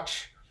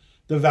watch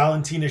the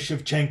Valentina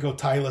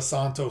Shevchenko-Taila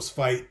Santos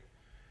fight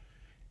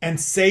and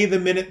say the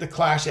minute the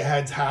clash of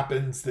heads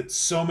happens that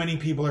so many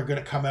people are going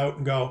to come out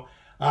and go,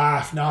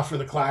 if not for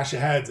the clash of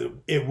heads,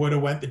 it would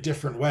have went the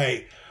different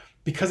way.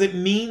 Because it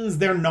means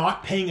they're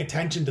not paying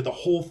attention to the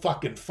whole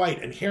fucking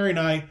fight. And Harry and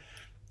I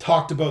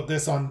talked about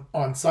this on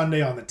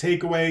Sunday on the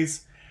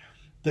takeaways,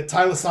 that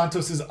Taila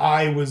Santos'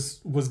 eye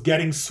was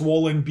getting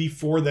swollen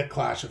before that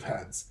clash of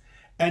heads.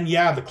 And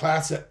yeah, the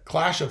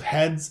clash of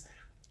heads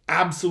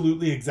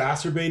absolutely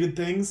exacerbated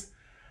things,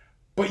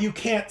 but you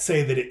can't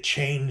say that it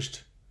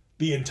changed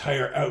the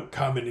entire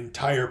outcome and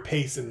entire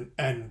pace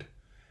and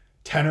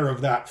tenor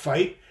of that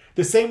fight.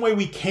 The same way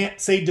we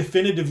can't say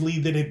definitively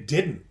that it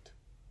didn't.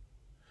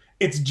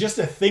 It's just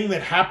a thing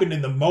that happened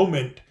in the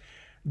moment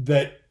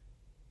that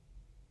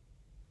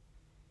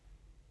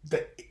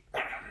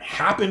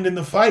happened in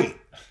the fight.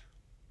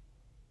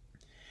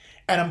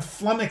 And I'm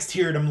flummoxed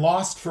here and I'm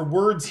lost for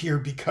words here,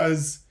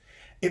 because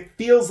it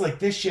feels like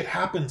this shit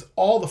happens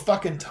all the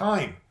fucking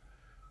time.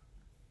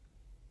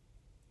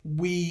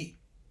 We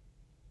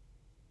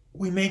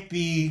make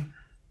the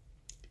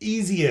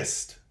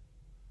easiest,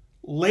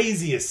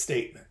 laziest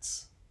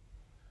statements.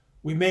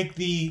 We make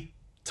the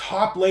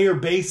top layer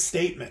base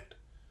statement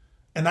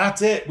And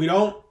that's it. We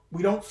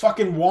don't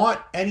fucking want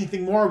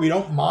anything more. We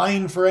don't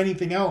mine for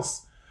anything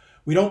else.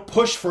 We don't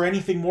push for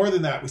anything more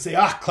than that. We say,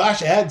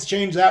 clash of heads,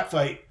 change that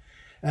fight.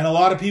 And a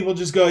lot of people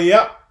just go,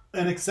 yep,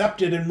 and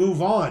accept it and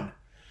move on.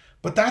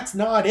 But that's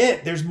not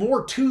it. There's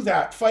more to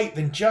that fight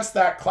than just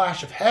that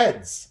clash of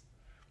heads.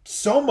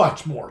 So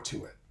much more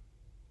to it.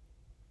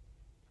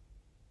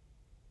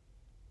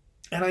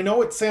 And I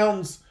know it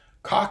sounds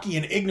cocky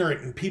and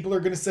ignorant, and people are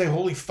going to say,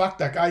 holy fuck,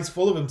 that guy's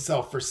full of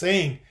himself for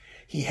saying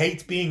he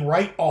hates being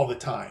right all the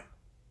time.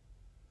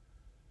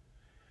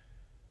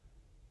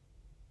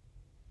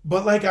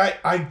 But like,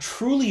 I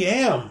truly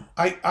am.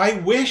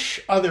 I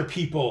wish other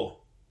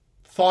people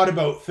thought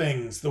about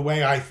things the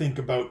way I think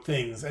about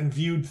things and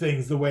viewed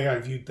things the way I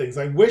viewed things.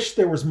 I wish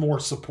there was more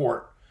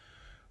support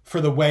for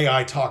the way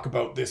I talk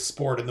about this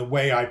sport and the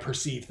way I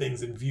perceive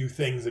things and view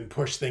things and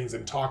push things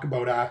and talk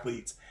about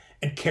athletes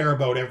and care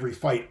about every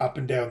fight up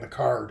and down the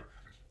card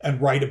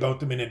and write about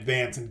them in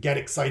advance and get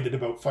excited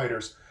about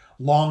fighters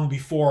long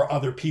before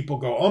other people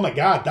go, oh my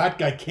God, that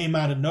guy came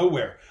out of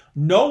nowhere.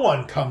 No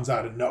one comes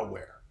out of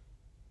nowhere.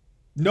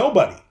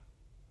 Nobody.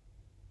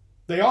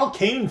 They all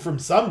came from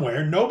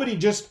somewhere. Nobody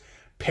just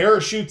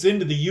parachutes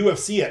into the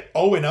UFC at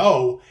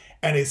 0-0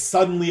 and is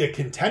suddenly a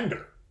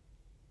contender.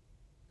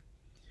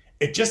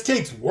 It just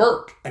takes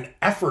work and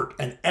effort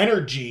and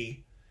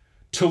energy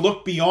to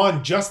look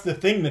beyond just the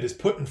thing that is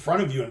put in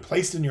front of you and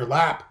placed in your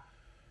lap,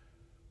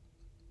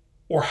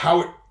 or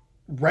how it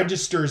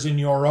registers in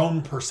your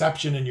own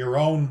perception and your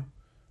own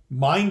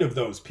mind of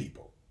those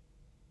people.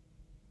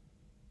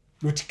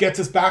 Which gets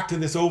us back to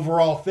this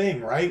overall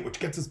thing, right? Which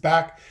gets us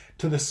back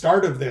to the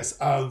start of this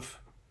of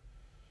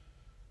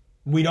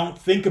we don't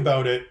think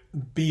about it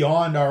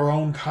beyond our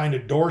own kind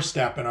of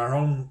doorstep and our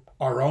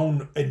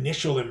own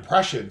initial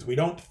impressions. We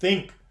don't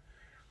think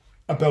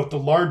about the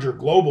larger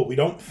global. We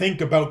don't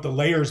think about the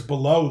layers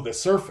below the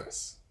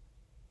surface.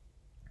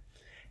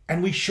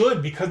 And we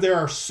should, because there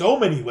are so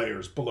many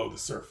layers below the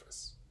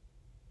surface.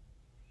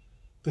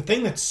 The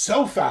thing that's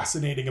so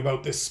fascinating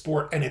about this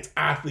sport and its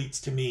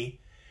athletes to me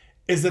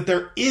is that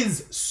there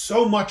is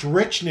so much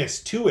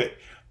richness to it.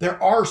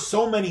 There are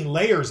so many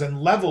layers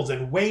and levels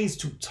and ways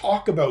to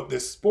talk about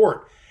this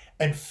sport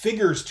and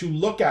figures to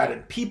look at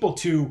and people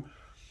to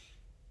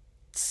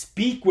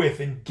speak with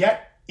and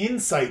get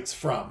insights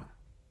from.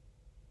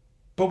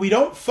 But we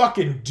don't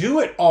fucking do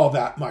it all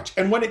that much.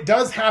 And when it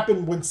does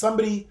happen, when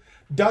somebody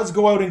does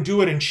go out and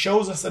do it and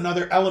shows us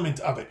another element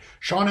of it,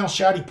 Sean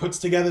El-Shadi puts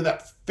together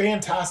that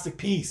fantastic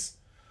piece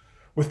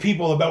with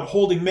people about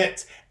holding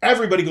mitts.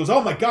 Everybody goes,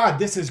 oh my God,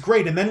 this is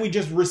great. And then we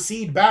just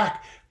recede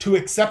back to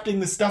accepting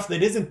the stuff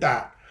that isn't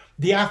that.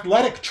 The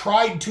Athletic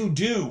tried to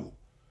do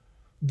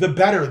the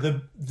better,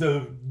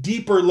 the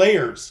deeper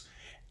layers.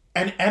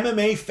 And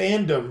MMA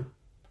fandom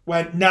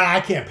went, nah, I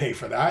can't pay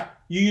for that.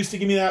 You used to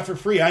give me that for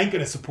free. I ain't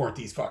going to support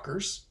these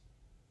fuckers.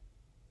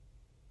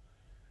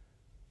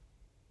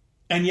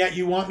 And yet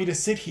you want me to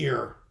sit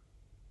here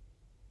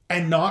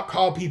and not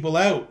call people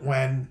out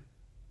when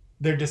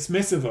they're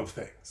dismissive of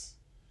things.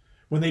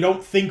 When they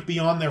don't think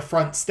beyond their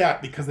front step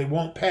because they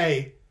won't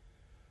pay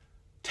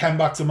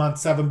 $10 a month,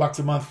 $7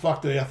 a month.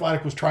 Fuck, the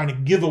Athletic was trying to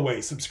give away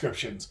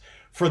subscriptions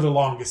for the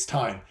longest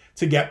time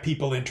to get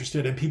people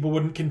interested, and people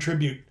wouldn't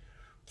contribute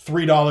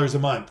 $3 a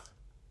month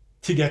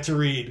to get to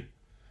read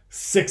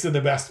 6 of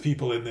the best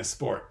people in this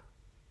sport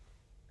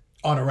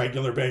on a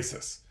regular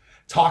basis,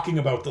 talking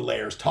about the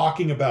layers,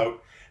 talking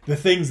about the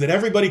things that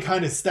everybody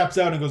kind of steps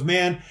out and goes,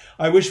 man,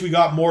 I wish we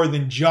got more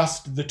than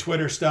just the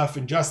Twitter stuff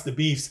and just the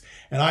beefs,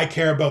 and I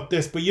care about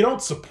this, but you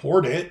don't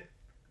support it.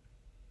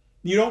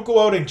 You don't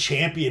go out and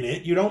champion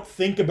it. You don't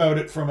think about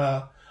it from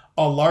a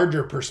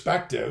larger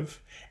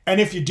perspective.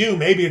 And if you do,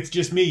 maybe it's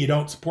just me. You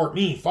don't support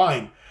me,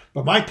 fine.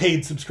 But my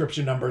paid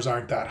subscription numbers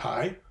aren't that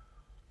high.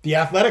 The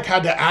Athletic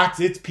had to axe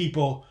its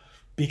people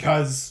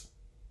because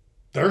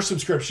their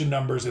subscription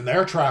numbers and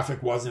their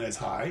traffic wasn't as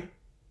high.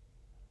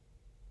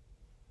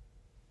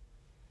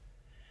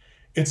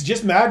 It's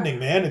just maddening,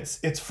 man.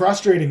 It's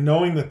frustrating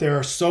knowing that there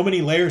are so many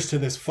layers to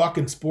this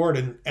fucking sport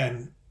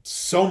and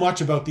so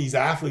much about these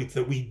athletes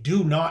that we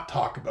do not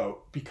talk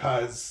about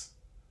because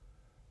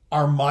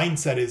our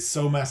mindset is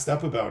so messed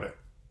up about it.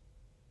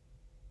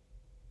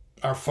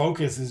 Our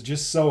focus is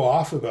just so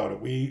off about it.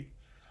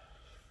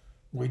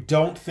 We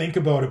don't think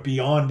about it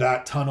beyond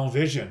that tunnel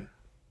vision.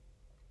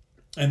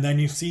 And then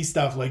you see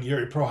stuff like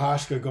Yuri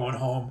Prohashka going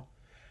home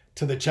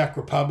to the Czech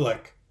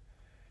Republic.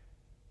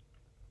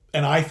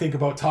 And I think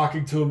about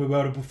talking to him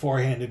about it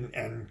beforehand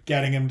and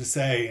getting him to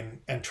say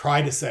and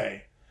try to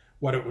say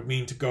what it would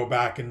mean to go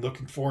back, and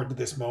looking forward to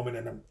this moment.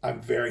 And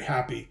I'm very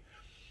happy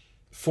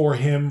for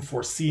him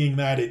for seeing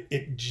that.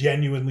 It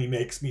genuinely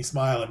makes me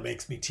smile and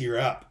makes me tear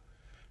up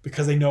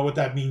because I know what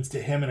that means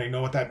to him and I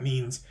know what that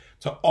means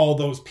to all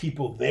those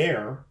people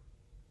there.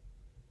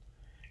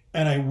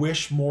 And I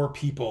wish more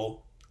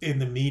people in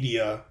the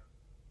media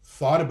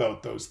thought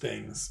about those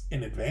things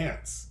in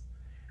advance.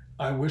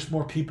 I wish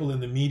more people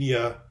in the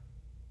media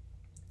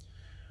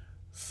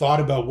thought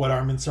about what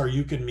Armin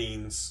Saryukin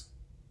means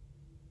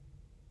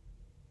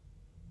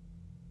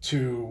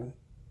to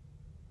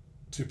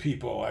to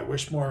people. I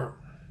wish more.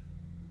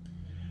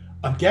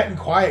 I'm getting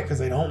quiet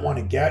because I don't want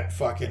to get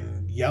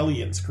fucking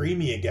yelly and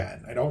screamy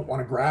again. I don't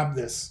want to grab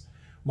this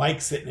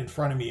mic sitting in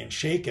front of me and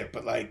shake it,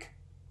 but like,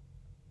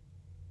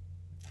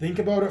 think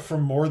about it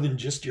from more than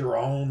just your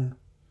own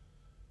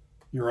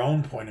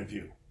point of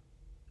view.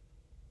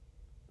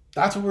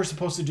 That's what we're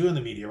supposed to do in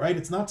the media, right?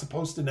 It's not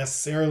supposed to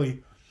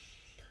necessarily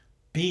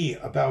be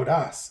about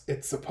us.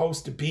 It's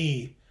supposed to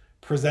be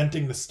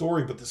presenting the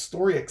story, but the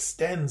story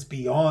extends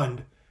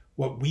beyond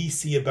what we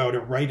see about it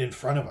right in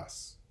front of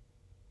us.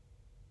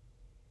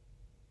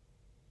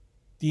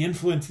 The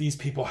influence these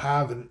people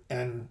have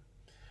and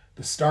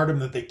the stardom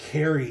that they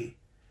carry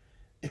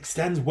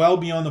extends well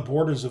beyond the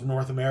borders of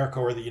North America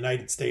or the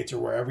United States or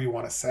wherever you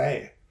want to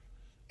say.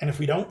 And if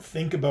we don't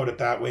think about it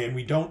that way and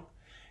we don't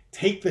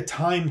take the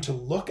time to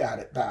look at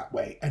it that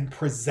way and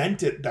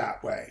present it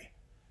that way,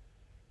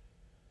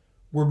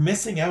 we're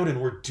missing out, and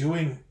we're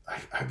doing,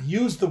 I've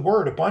used the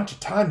word a bunch of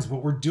times,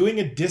 but we're doing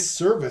a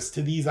disservice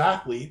to these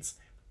athletes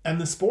and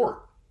the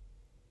sport.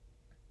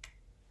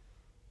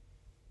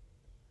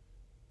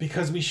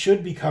 Because we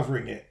should be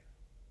covering it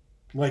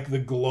like the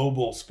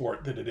global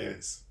sport that it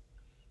is.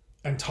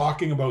 And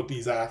talking about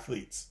these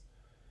athletes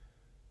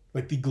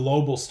like the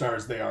global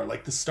stars they are,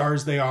 like the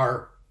stars they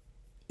are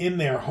in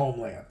their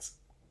homelands,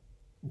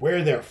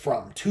 where they're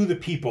from, to the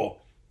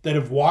people that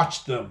have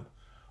watched them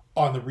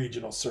on the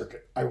regional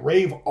circuit. I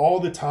rave all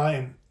the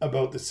time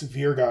about the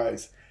Severe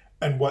guys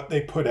and what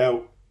they put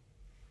out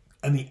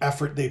and the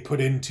effort they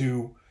put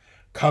into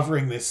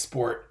covering this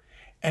sport.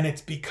 And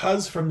it's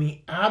because from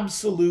the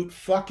absolute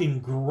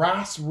fucking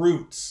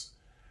grassroots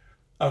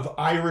of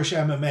Irish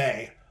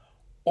MMA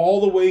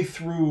all the way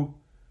through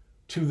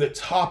to the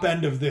top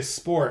end of this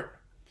sport,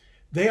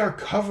 they are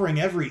covering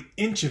every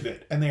inch of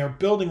it, and they are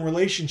building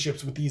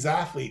relationships with these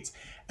athletes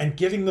and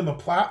giving them a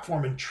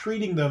platform and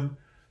treating them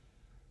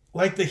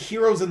like the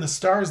heroes and the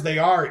stars they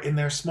are in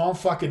their small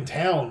fucking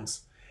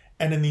towns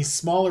and in these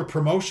smaller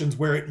promotions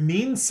where it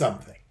means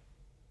something.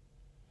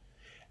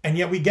 And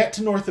yet we get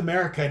to North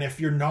America, and if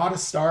you're not a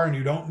star and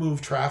you don't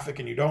move traffic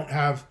and you don't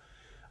have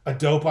a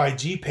dope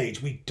IG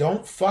page, we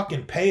don't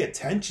fucking pay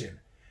attention.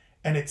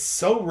 And it's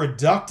so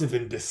reductive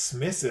and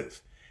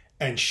dismissive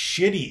and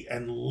shitty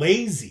and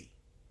lazy.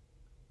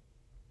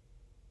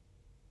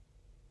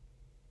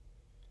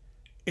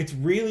 It's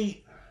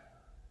really,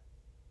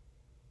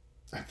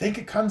 I think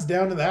it comes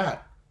down to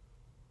that.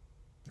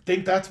 I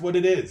think that's what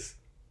it is.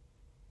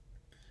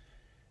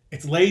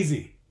 It's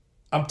lazy.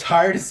 I'm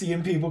tired of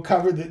seeing people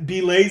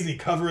be lazy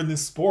covering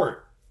this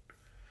sport.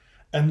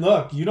 And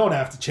look, you don't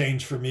have to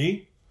change for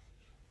me.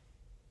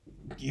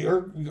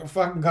 Your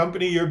fucking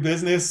company, your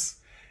business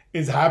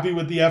is happy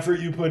with the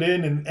effort you put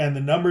in and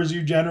the numbers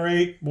you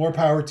generate. More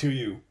power to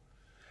you.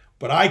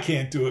 But I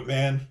can't do it,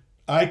 man.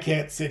 I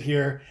can't sit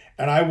here,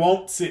 and I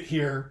won't sit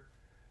here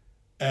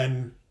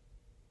and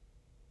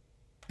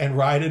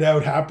ride it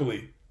out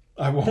happily.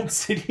 I won't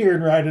sit here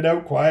and ride it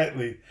out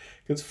quietly,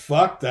 because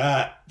fuck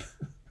that.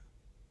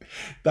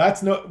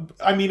 That's no,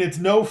 I mean, it's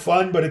no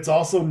fun, but it's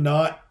also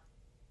not,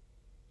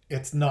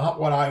 it's not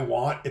what I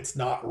want. It's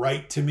not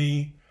right to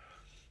me.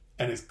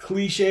 And as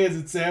cliche as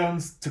it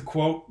sounds, to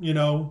quote,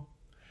 therapists,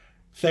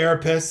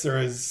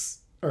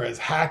 or as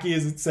hacky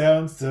as it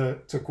sounds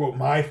to quote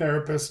my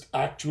therapist,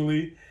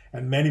 actually,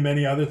 and many,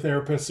 many other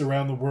therapists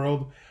around the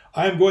world,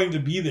 I am going to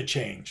be the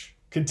change,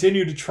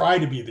 continue to try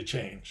to be the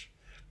change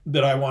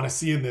that I want to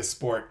see in this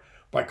sport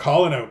by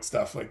calling out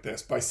stuff like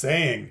this, by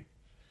saying,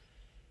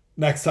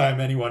 next time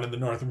anyone in the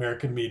North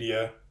American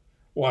media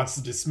wants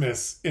to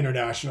dismiss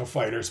international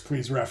fighters,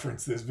 please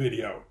reference this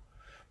video.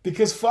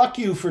 Because fuck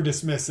you for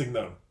dismissing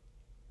them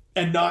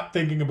and not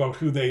thinking about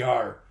who they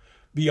are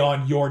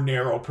beyond your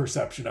narrow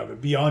perception of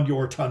it, beyond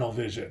your tunnel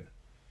vision.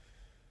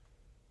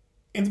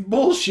 It's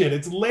bullshit.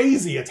 It's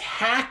lazy. It's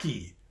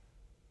hacky.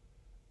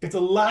 It's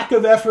a lack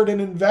of effort and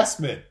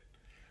investment.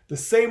 The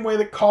same way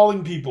that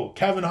calling people,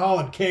 Kevin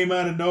Holland, came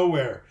out of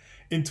nowhere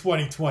in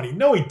 2020.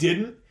 No, he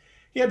didn't.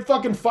 He had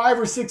fucking 5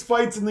 or 6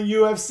 fights in the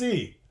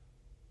UFC.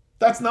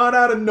 That's not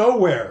out of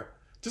nowhere.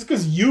 Just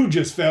because you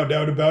just found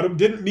out about him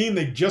didn't mean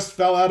they just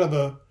fell out of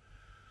the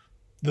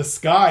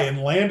sky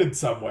and landed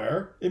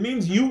somewhere. It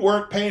means you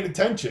weren't paying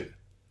attention.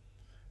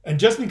 And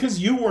just because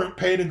you weren't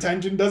paying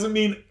attention doesn't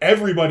mean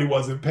everybody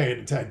wasn't paying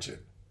attention.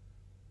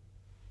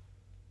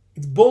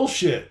 It's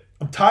bullshit.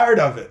 I'm tired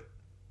of it.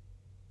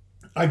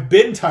 I've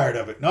been tired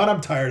of it. Not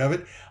I'm tired of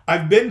it.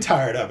 I've been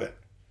tired of it.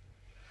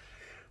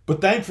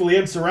 But thankfully,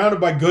 I'm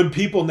surrounded by good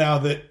people now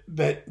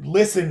that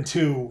listen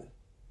to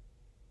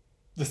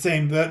the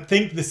same, that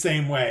think the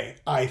same way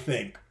I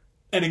think,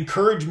 and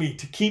encourage me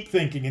to keep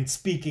thinking and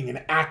speaking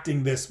and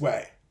acting this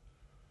way.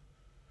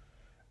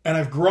 And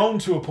I've grown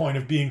to a point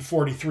of being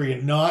 43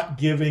 and not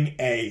giving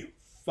a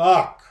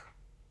fuck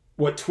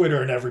what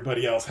Twitter and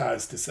everybody else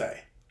has to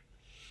say.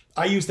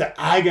 I used to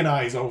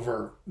agonize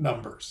over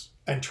numbers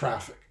and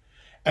traffic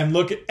and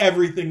look at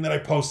everything that I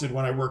posted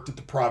when I worked at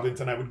the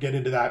province, and I would get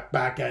into that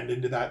back end,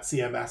 into that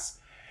CMS,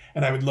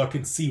 and I would look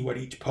and see what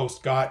each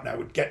post got, and I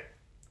would get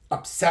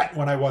upset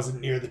when I wasn't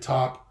near the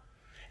top.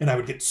 And I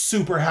would get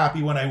super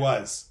happy when I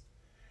was.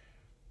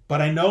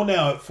 But I know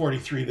now at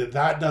 43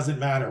 that doesn't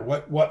matter.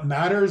 What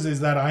matters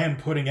is that I am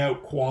putting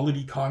out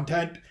quality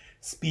content,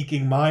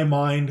 speaking my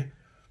mind,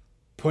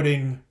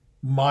 putting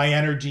my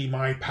energy,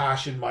 my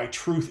passion, my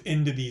truth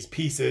into these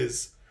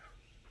pieces,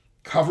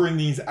 covering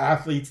these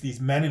athletes, these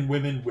men and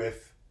women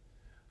with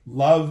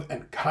love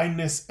and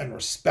kindness and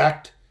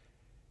respect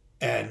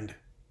and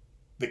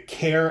the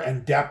care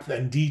and depth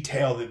and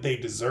detail that they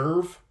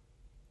deserve.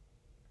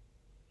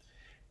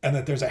 And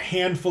that there's a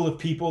handful of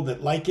people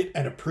that like it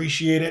and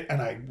appreciate it.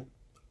 And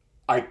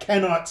I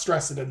cannot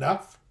stress it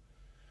enough.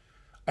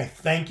 I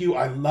thank you.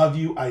 I love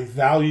you. I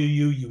value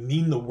you. You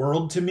mean the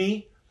world to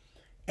me.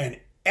 And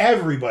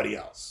everybody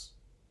else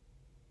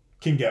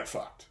can get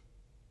fucked.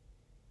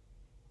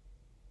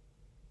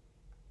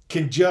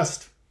 Can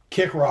just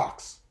kick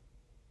rocks.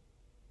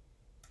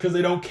 Because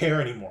they don't care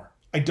anymore.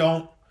 I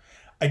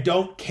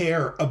don't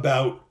care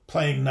about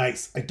playing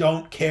nice. I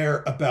don't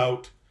care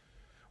about,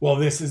 well,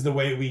 this is the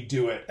way we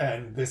do it,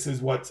 and this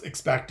is what's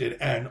expected,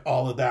 and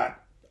all of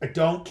that. I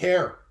don't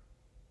care.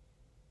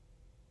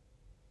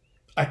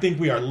 I think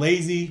we are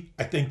lazy.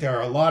 I think there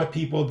are a lot of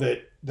people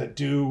that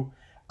do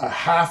a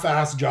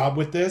half-assed job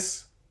with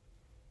this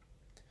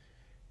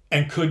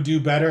and could do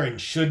better and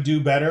should do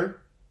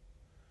better.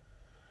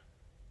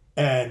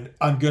 And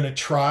I'm going to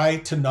try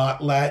to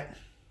not let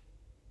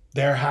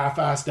their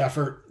half-assed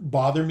effort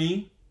bother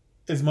me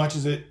as much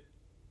as it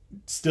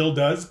still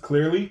does,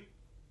 clearly.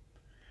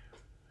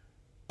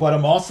 But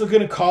I'm also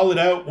going to call it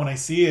out when I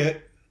see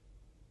it.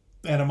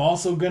 And I'm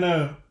also going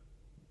to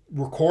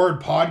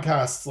record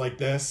podcasts like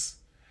this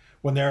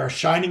when there are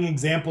shining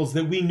examples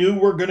that we knew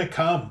were going to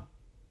come,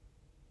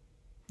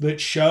 that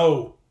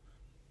show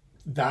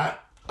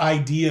that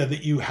idea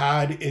that you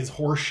had is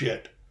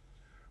horseshit,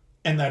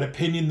 and that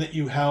opinion that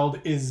you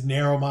held is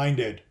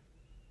narrow-minded,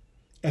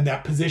 and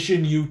that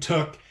position you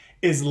took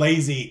is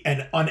lazy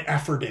and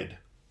unefforted.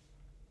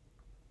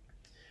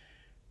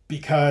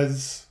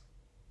 Because,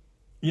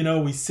 you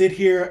know, we sit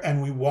here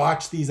and we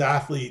watch these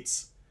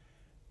athletes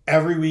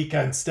every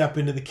weekend step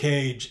into the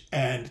cage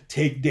and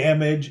take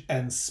damage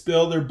and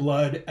spill their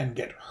blood and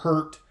get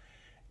hurt.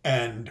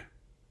 And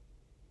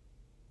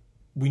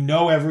we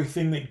know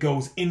everything that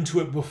goes into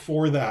it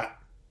before that.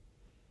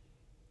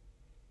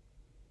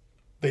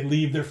 They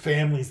leave their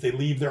families, they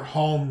leave their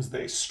homes,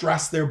 they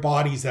stress their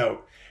bodies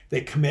out.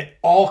 They commit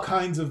all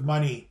kinds of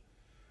money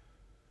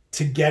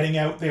to getting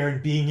out there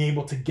and being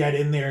able to get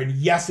in there. And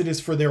yes, it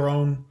is for their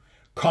own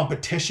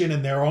competition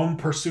and their own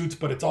pursuits,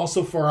 but it's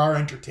also for our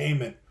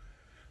entertainment.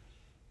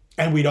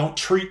 And we don't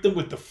treat them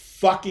with the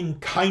fucking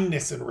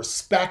kindness and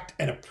respect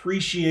and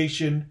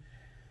appreciation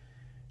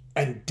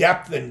and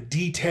depth and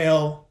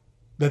detail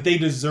that they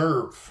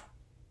deserve.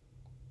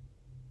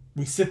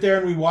 We sit there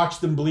and we watch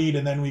them bleed,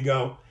 and then we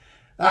go,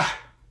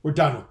 we're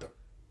done with them.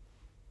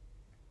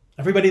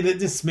 Everybody that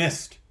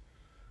dismissed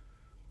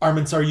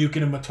Armin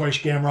Saryukin and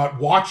Matoish Gamrot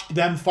watched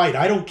them fight.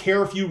 I don't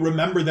care if you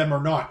remember them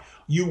or not.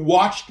 You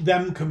watched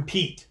them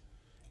compete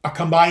a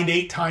combined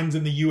 8 times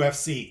in the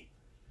UFC.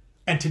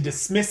 And to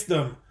dismiss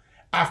them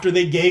after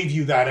they gave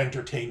you that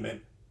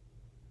entertainment,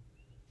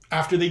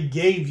 after they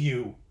gave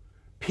you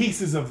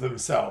pieces of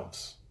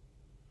themselves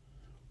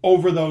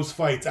over those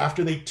fights,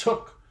 after they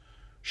took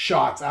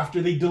shots,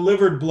 after they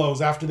delivered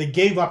blows, after they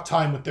gave up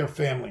time with their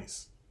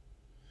families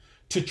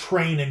to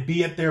train and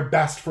be at their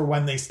best for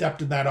when they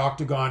stepped in that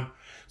octagon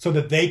so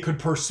that they could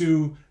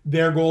pursue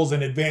their goals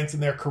and advance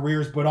in their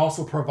careers, but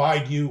also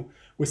provide you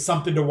with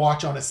something to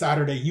watch on a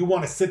Saturday. You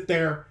want to sit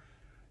there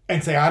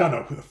and say, I don't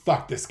know who the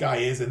fuck this guy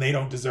is and they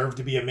don't deserve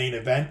to be a main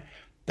event.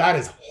 That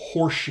is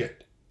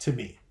horseshit to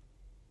me.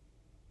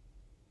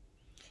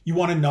 You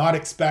want to not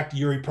expect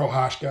Yuri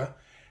Prohashka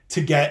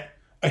to get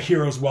a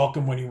hero's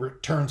welcome when he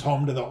returns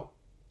home to the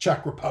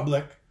Czech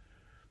Republic.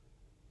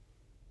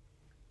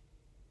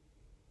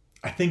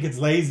 I think it's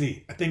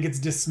lazy. I think it's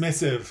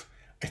dismissive.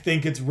 I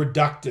think it's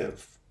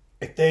reductive.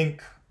 I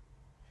think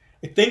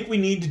we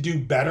need to do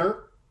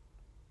better.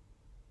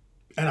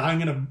 And I'm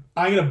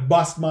gonna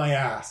bust my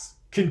ass.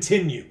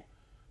 Continue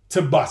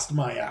to bust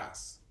my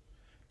ass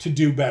to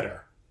do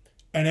better.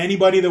 And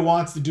anybody that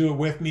wants to do it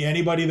with me,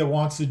 anybody that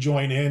wants to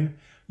join in,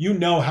 you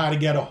know how to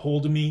get a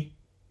hold of me.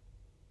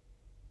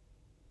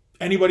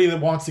 Anybody that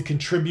wants to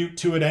contribute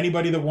to it,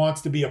 anybody that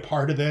wants to be a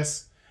part of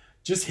this,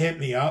 just hit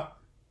me up.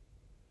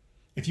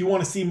 If you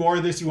want to see more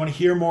of this, you want to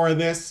hear more of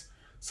this,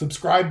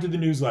 subscribe to the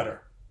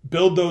newsletter.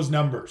 Build those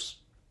numbers.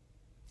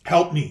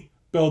 Help me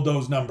build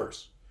those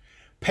numbers.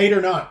 Paid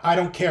or not, I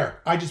don't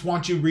care. I just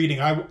want you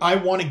reading. I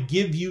want to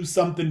give you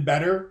something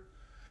better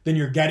than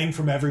you're getting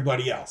from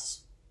everybody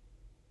else.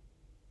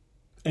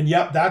 And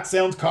yep, that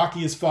sounds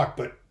cocky as fuck,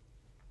 but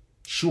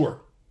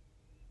sure.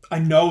 I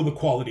know the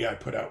quality I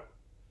put out.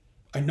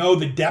 I know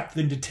the depth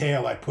and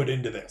detail I put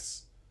into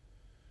this.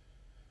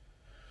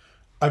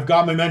 I've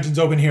got my mentions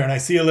open here and I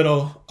see a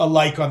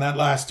like on that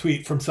last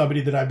tweet from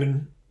somebody that I've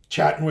been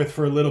chatting with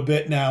for a little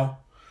bit now,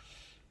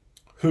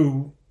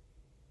 who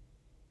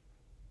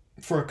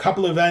for a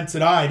couple of events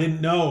that I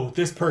didn't know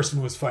this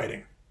person was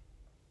fighting.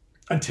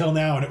 until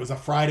now, and it was a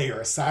Friday or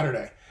a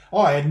Saturday. Oh,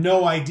 I had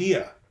no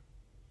idea.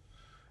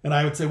 And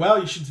I would say, well,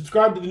 you should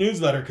subscribe to the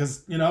newsletter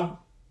because,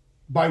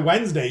 by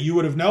Wednesday you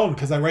would have known,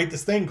 because I write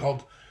this thing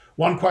called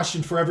One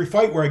Question for Every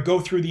Fight, where I go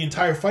through the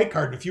entire fight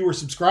card. And if you were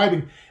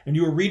subscribing and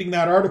you were reading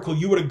that article,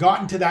 you would have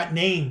gotten to that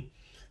name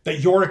that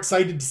you're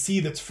excited to see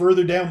that's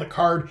further down the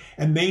card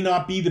and may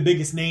not be the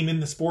biggest name in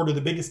the sport or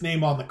the biggest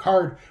name on the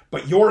card,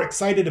 but you're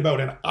excited about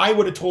it. And I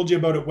would have told you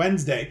about it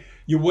Wednesday.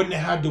 You wouldn't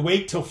have had to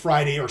wait till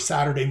Friday or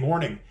Saturday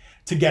morning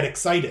to get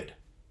excited.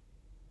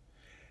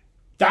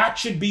 That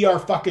should be our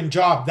fucking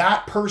job.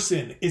 That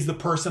person is the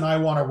person I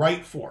want to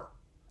write for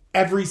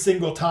every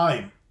single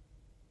time.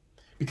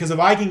 Because if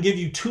I can give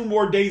you 2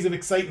 more days of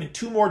excitement,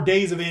 2 more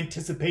days of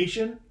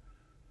anticipation,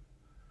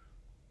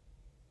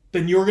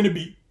 then you're going to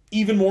be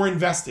even more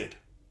invested.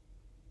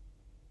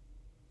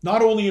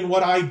 Not only in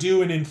what I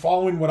do and in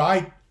following what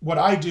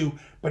I do,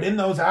 but in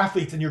those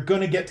athletes. And you're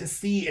going to get to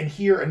see and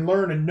hear and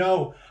learn and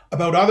know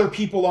about other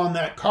people on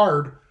that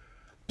card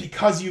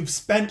because you've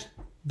spent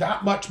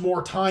that much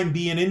more time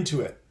being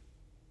into it.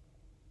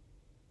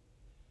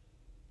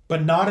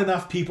 But not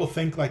enough people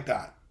think like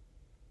that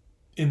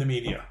in the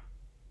media.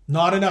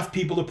 Not enough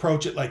people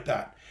approach it like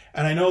that.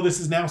 And I know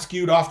this is now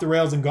skewed off the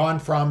rails and gone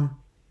from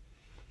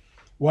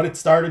what it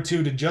started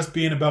to just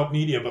being about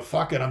media, but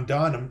fuck it, I'm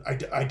done.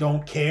 I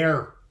don't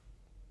care.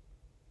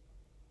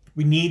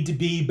 We need to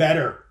be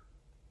better.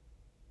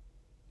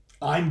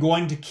 I'm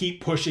going to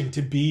keep pushing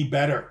to be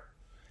better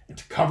and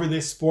to cover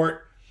this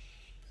sport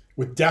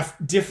with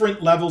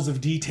different levels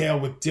of detail,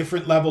 with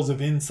different levels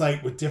of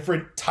insight, with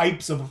different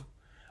types of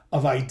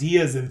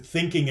ideas and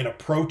thinking and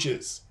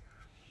approaches.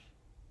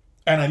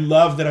 And I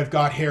love that I've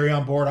got Harry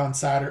on board on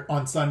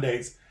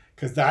Sundays,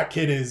 because that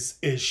kid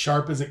is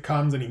sharp as it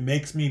comes, and he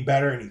makes me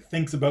better, and he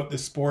thinks about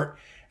this sport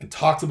and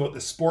talks about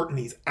the sport and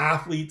these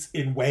athletes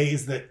in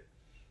ways that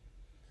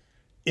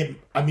it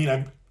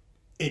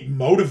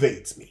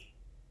motivates me.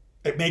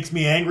 It makes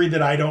me angry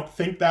that I don't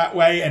think that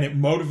way, and it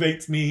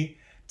motivates me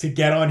to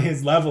get on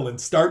his level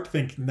and start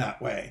thinking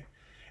that way.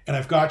 And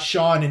I've got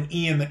Sean and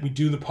Ian that we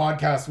do the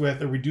podcast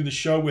with, or we do the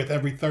show with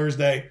every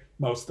Thursday,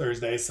 most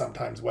Thursdays,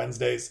 sometimes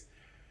Wednesdays,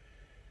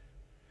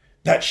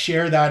 that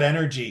share that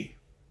energy.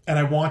 And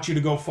I want you to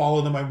go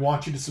follow them. I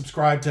want you to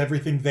subscribe to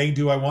everything they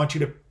do. I want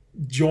you to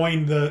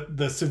join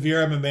the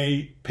Severe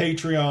MMA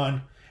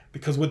Patreon,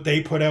 because what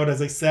they put out,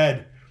 as I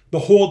said, the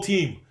whole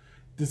team.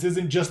 This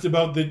isn't just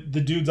about the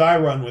dudes I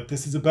run with.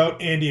 This is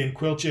about Andy and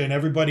Quilcha and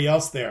everybody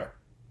else there.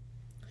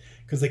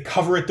 Because they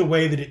cover it the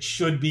way that it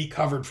should be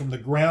covered, from the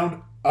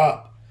ground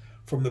up,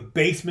 from the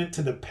basement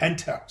to the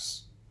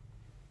penthouse.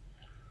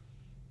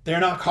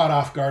 They're not caught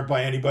off guard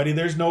by anybody.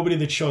 There's nobody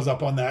that shows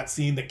up on that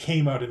scene that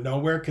came out of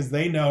nowhere, because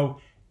they know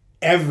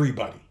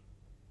everybody.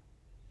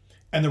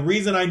 And the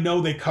reason I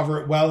know they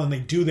cover it well and they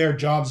do their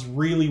jobs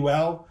really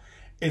well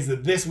is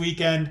that this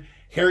weekend,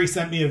 Harry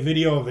sent me a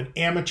video of an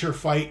amateur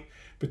fight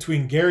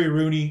between Gary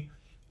Rooney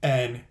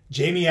and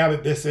Jamie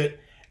Abbott-Bissett.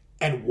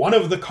 And one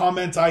of the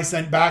comments I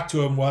sent back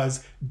to him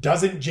was,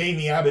 doesn't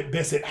Jamie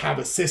Abbott-Bissett have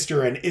a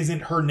sister, and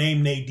isn't her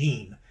name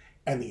Nadine?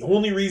 And the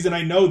only reason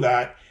I know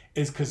that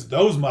is because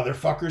those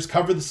motherfuckers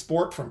cover the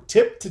sport from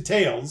tip to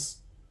tails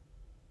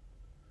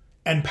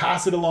and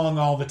pass it along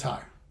all the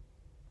time.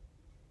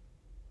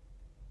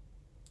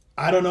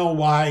 I don't know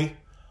why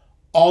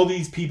all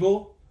these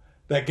people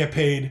that get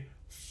paid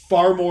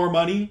far more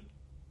money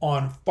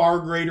on far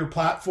greater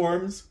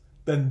platforms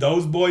than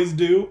those boys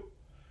do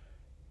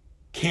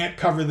can't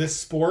cover this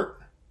sport,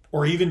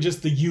 or even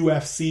just the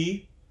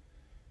UFC,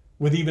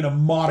 with even a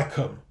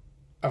modicum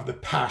of the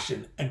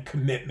passion and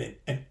commitment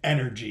and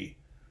energy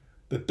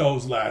that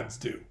those lads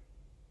do.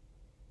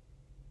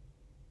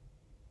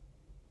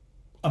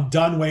 I'm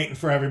done waiting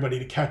for everybody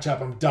to catch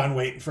up. I'm done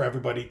waiting for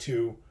everybody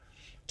to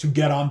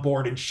get on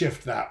board and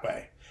shift that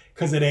way,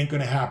 because it ain't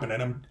going to happen.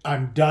 And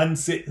I'm done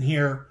sitting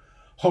here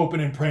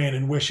hoping and praying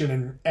and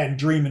wishing and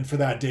dreaming for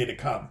that day to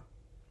come.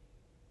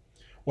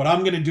 What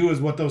I'm going to do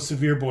is what those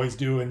Severe boys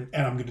do, and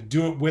I'm going to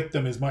do it with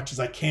them as much as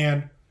I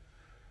can.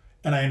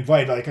 And I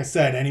invite, like I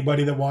said,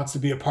 anybody that wants to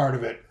be a part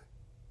of it,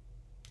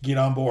 get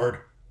on board.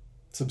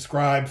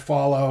 Subscribe,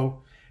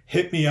 follow,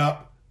 hit me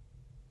up.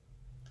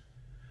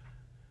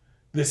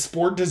 This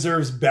sport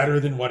deserves better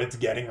than what it's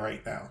getting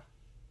right now.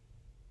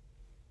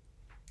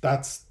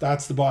 That's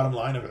the bottom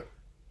line of it.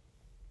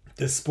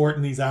 This sport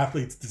and these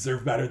athletes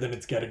deserve better than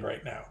it's getting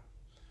right now,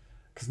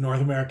 because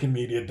North American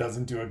media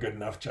doesn't do a good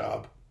enough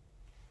job.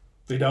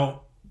 They don't.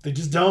 They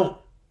just don't.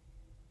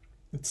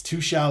 It's too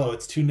shallow.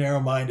 It's too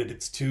narrow-minded.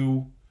 It's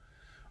too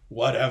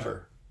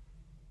whatever.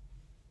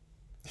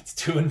 It's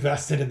too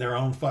invested in their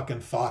own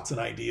fucking thoughts and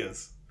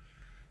ideas.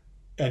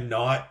 And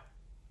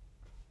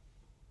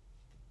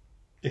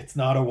it's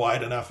not a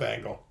wide enough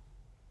angle.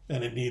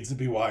 And it needs to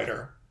be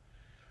wider.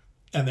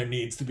 And there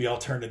needs to be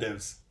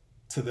alternatives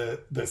to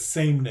the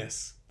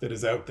sameness that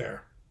is out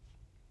there.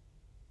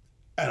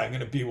 And I'm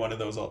going to be one of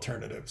those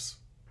alternatives.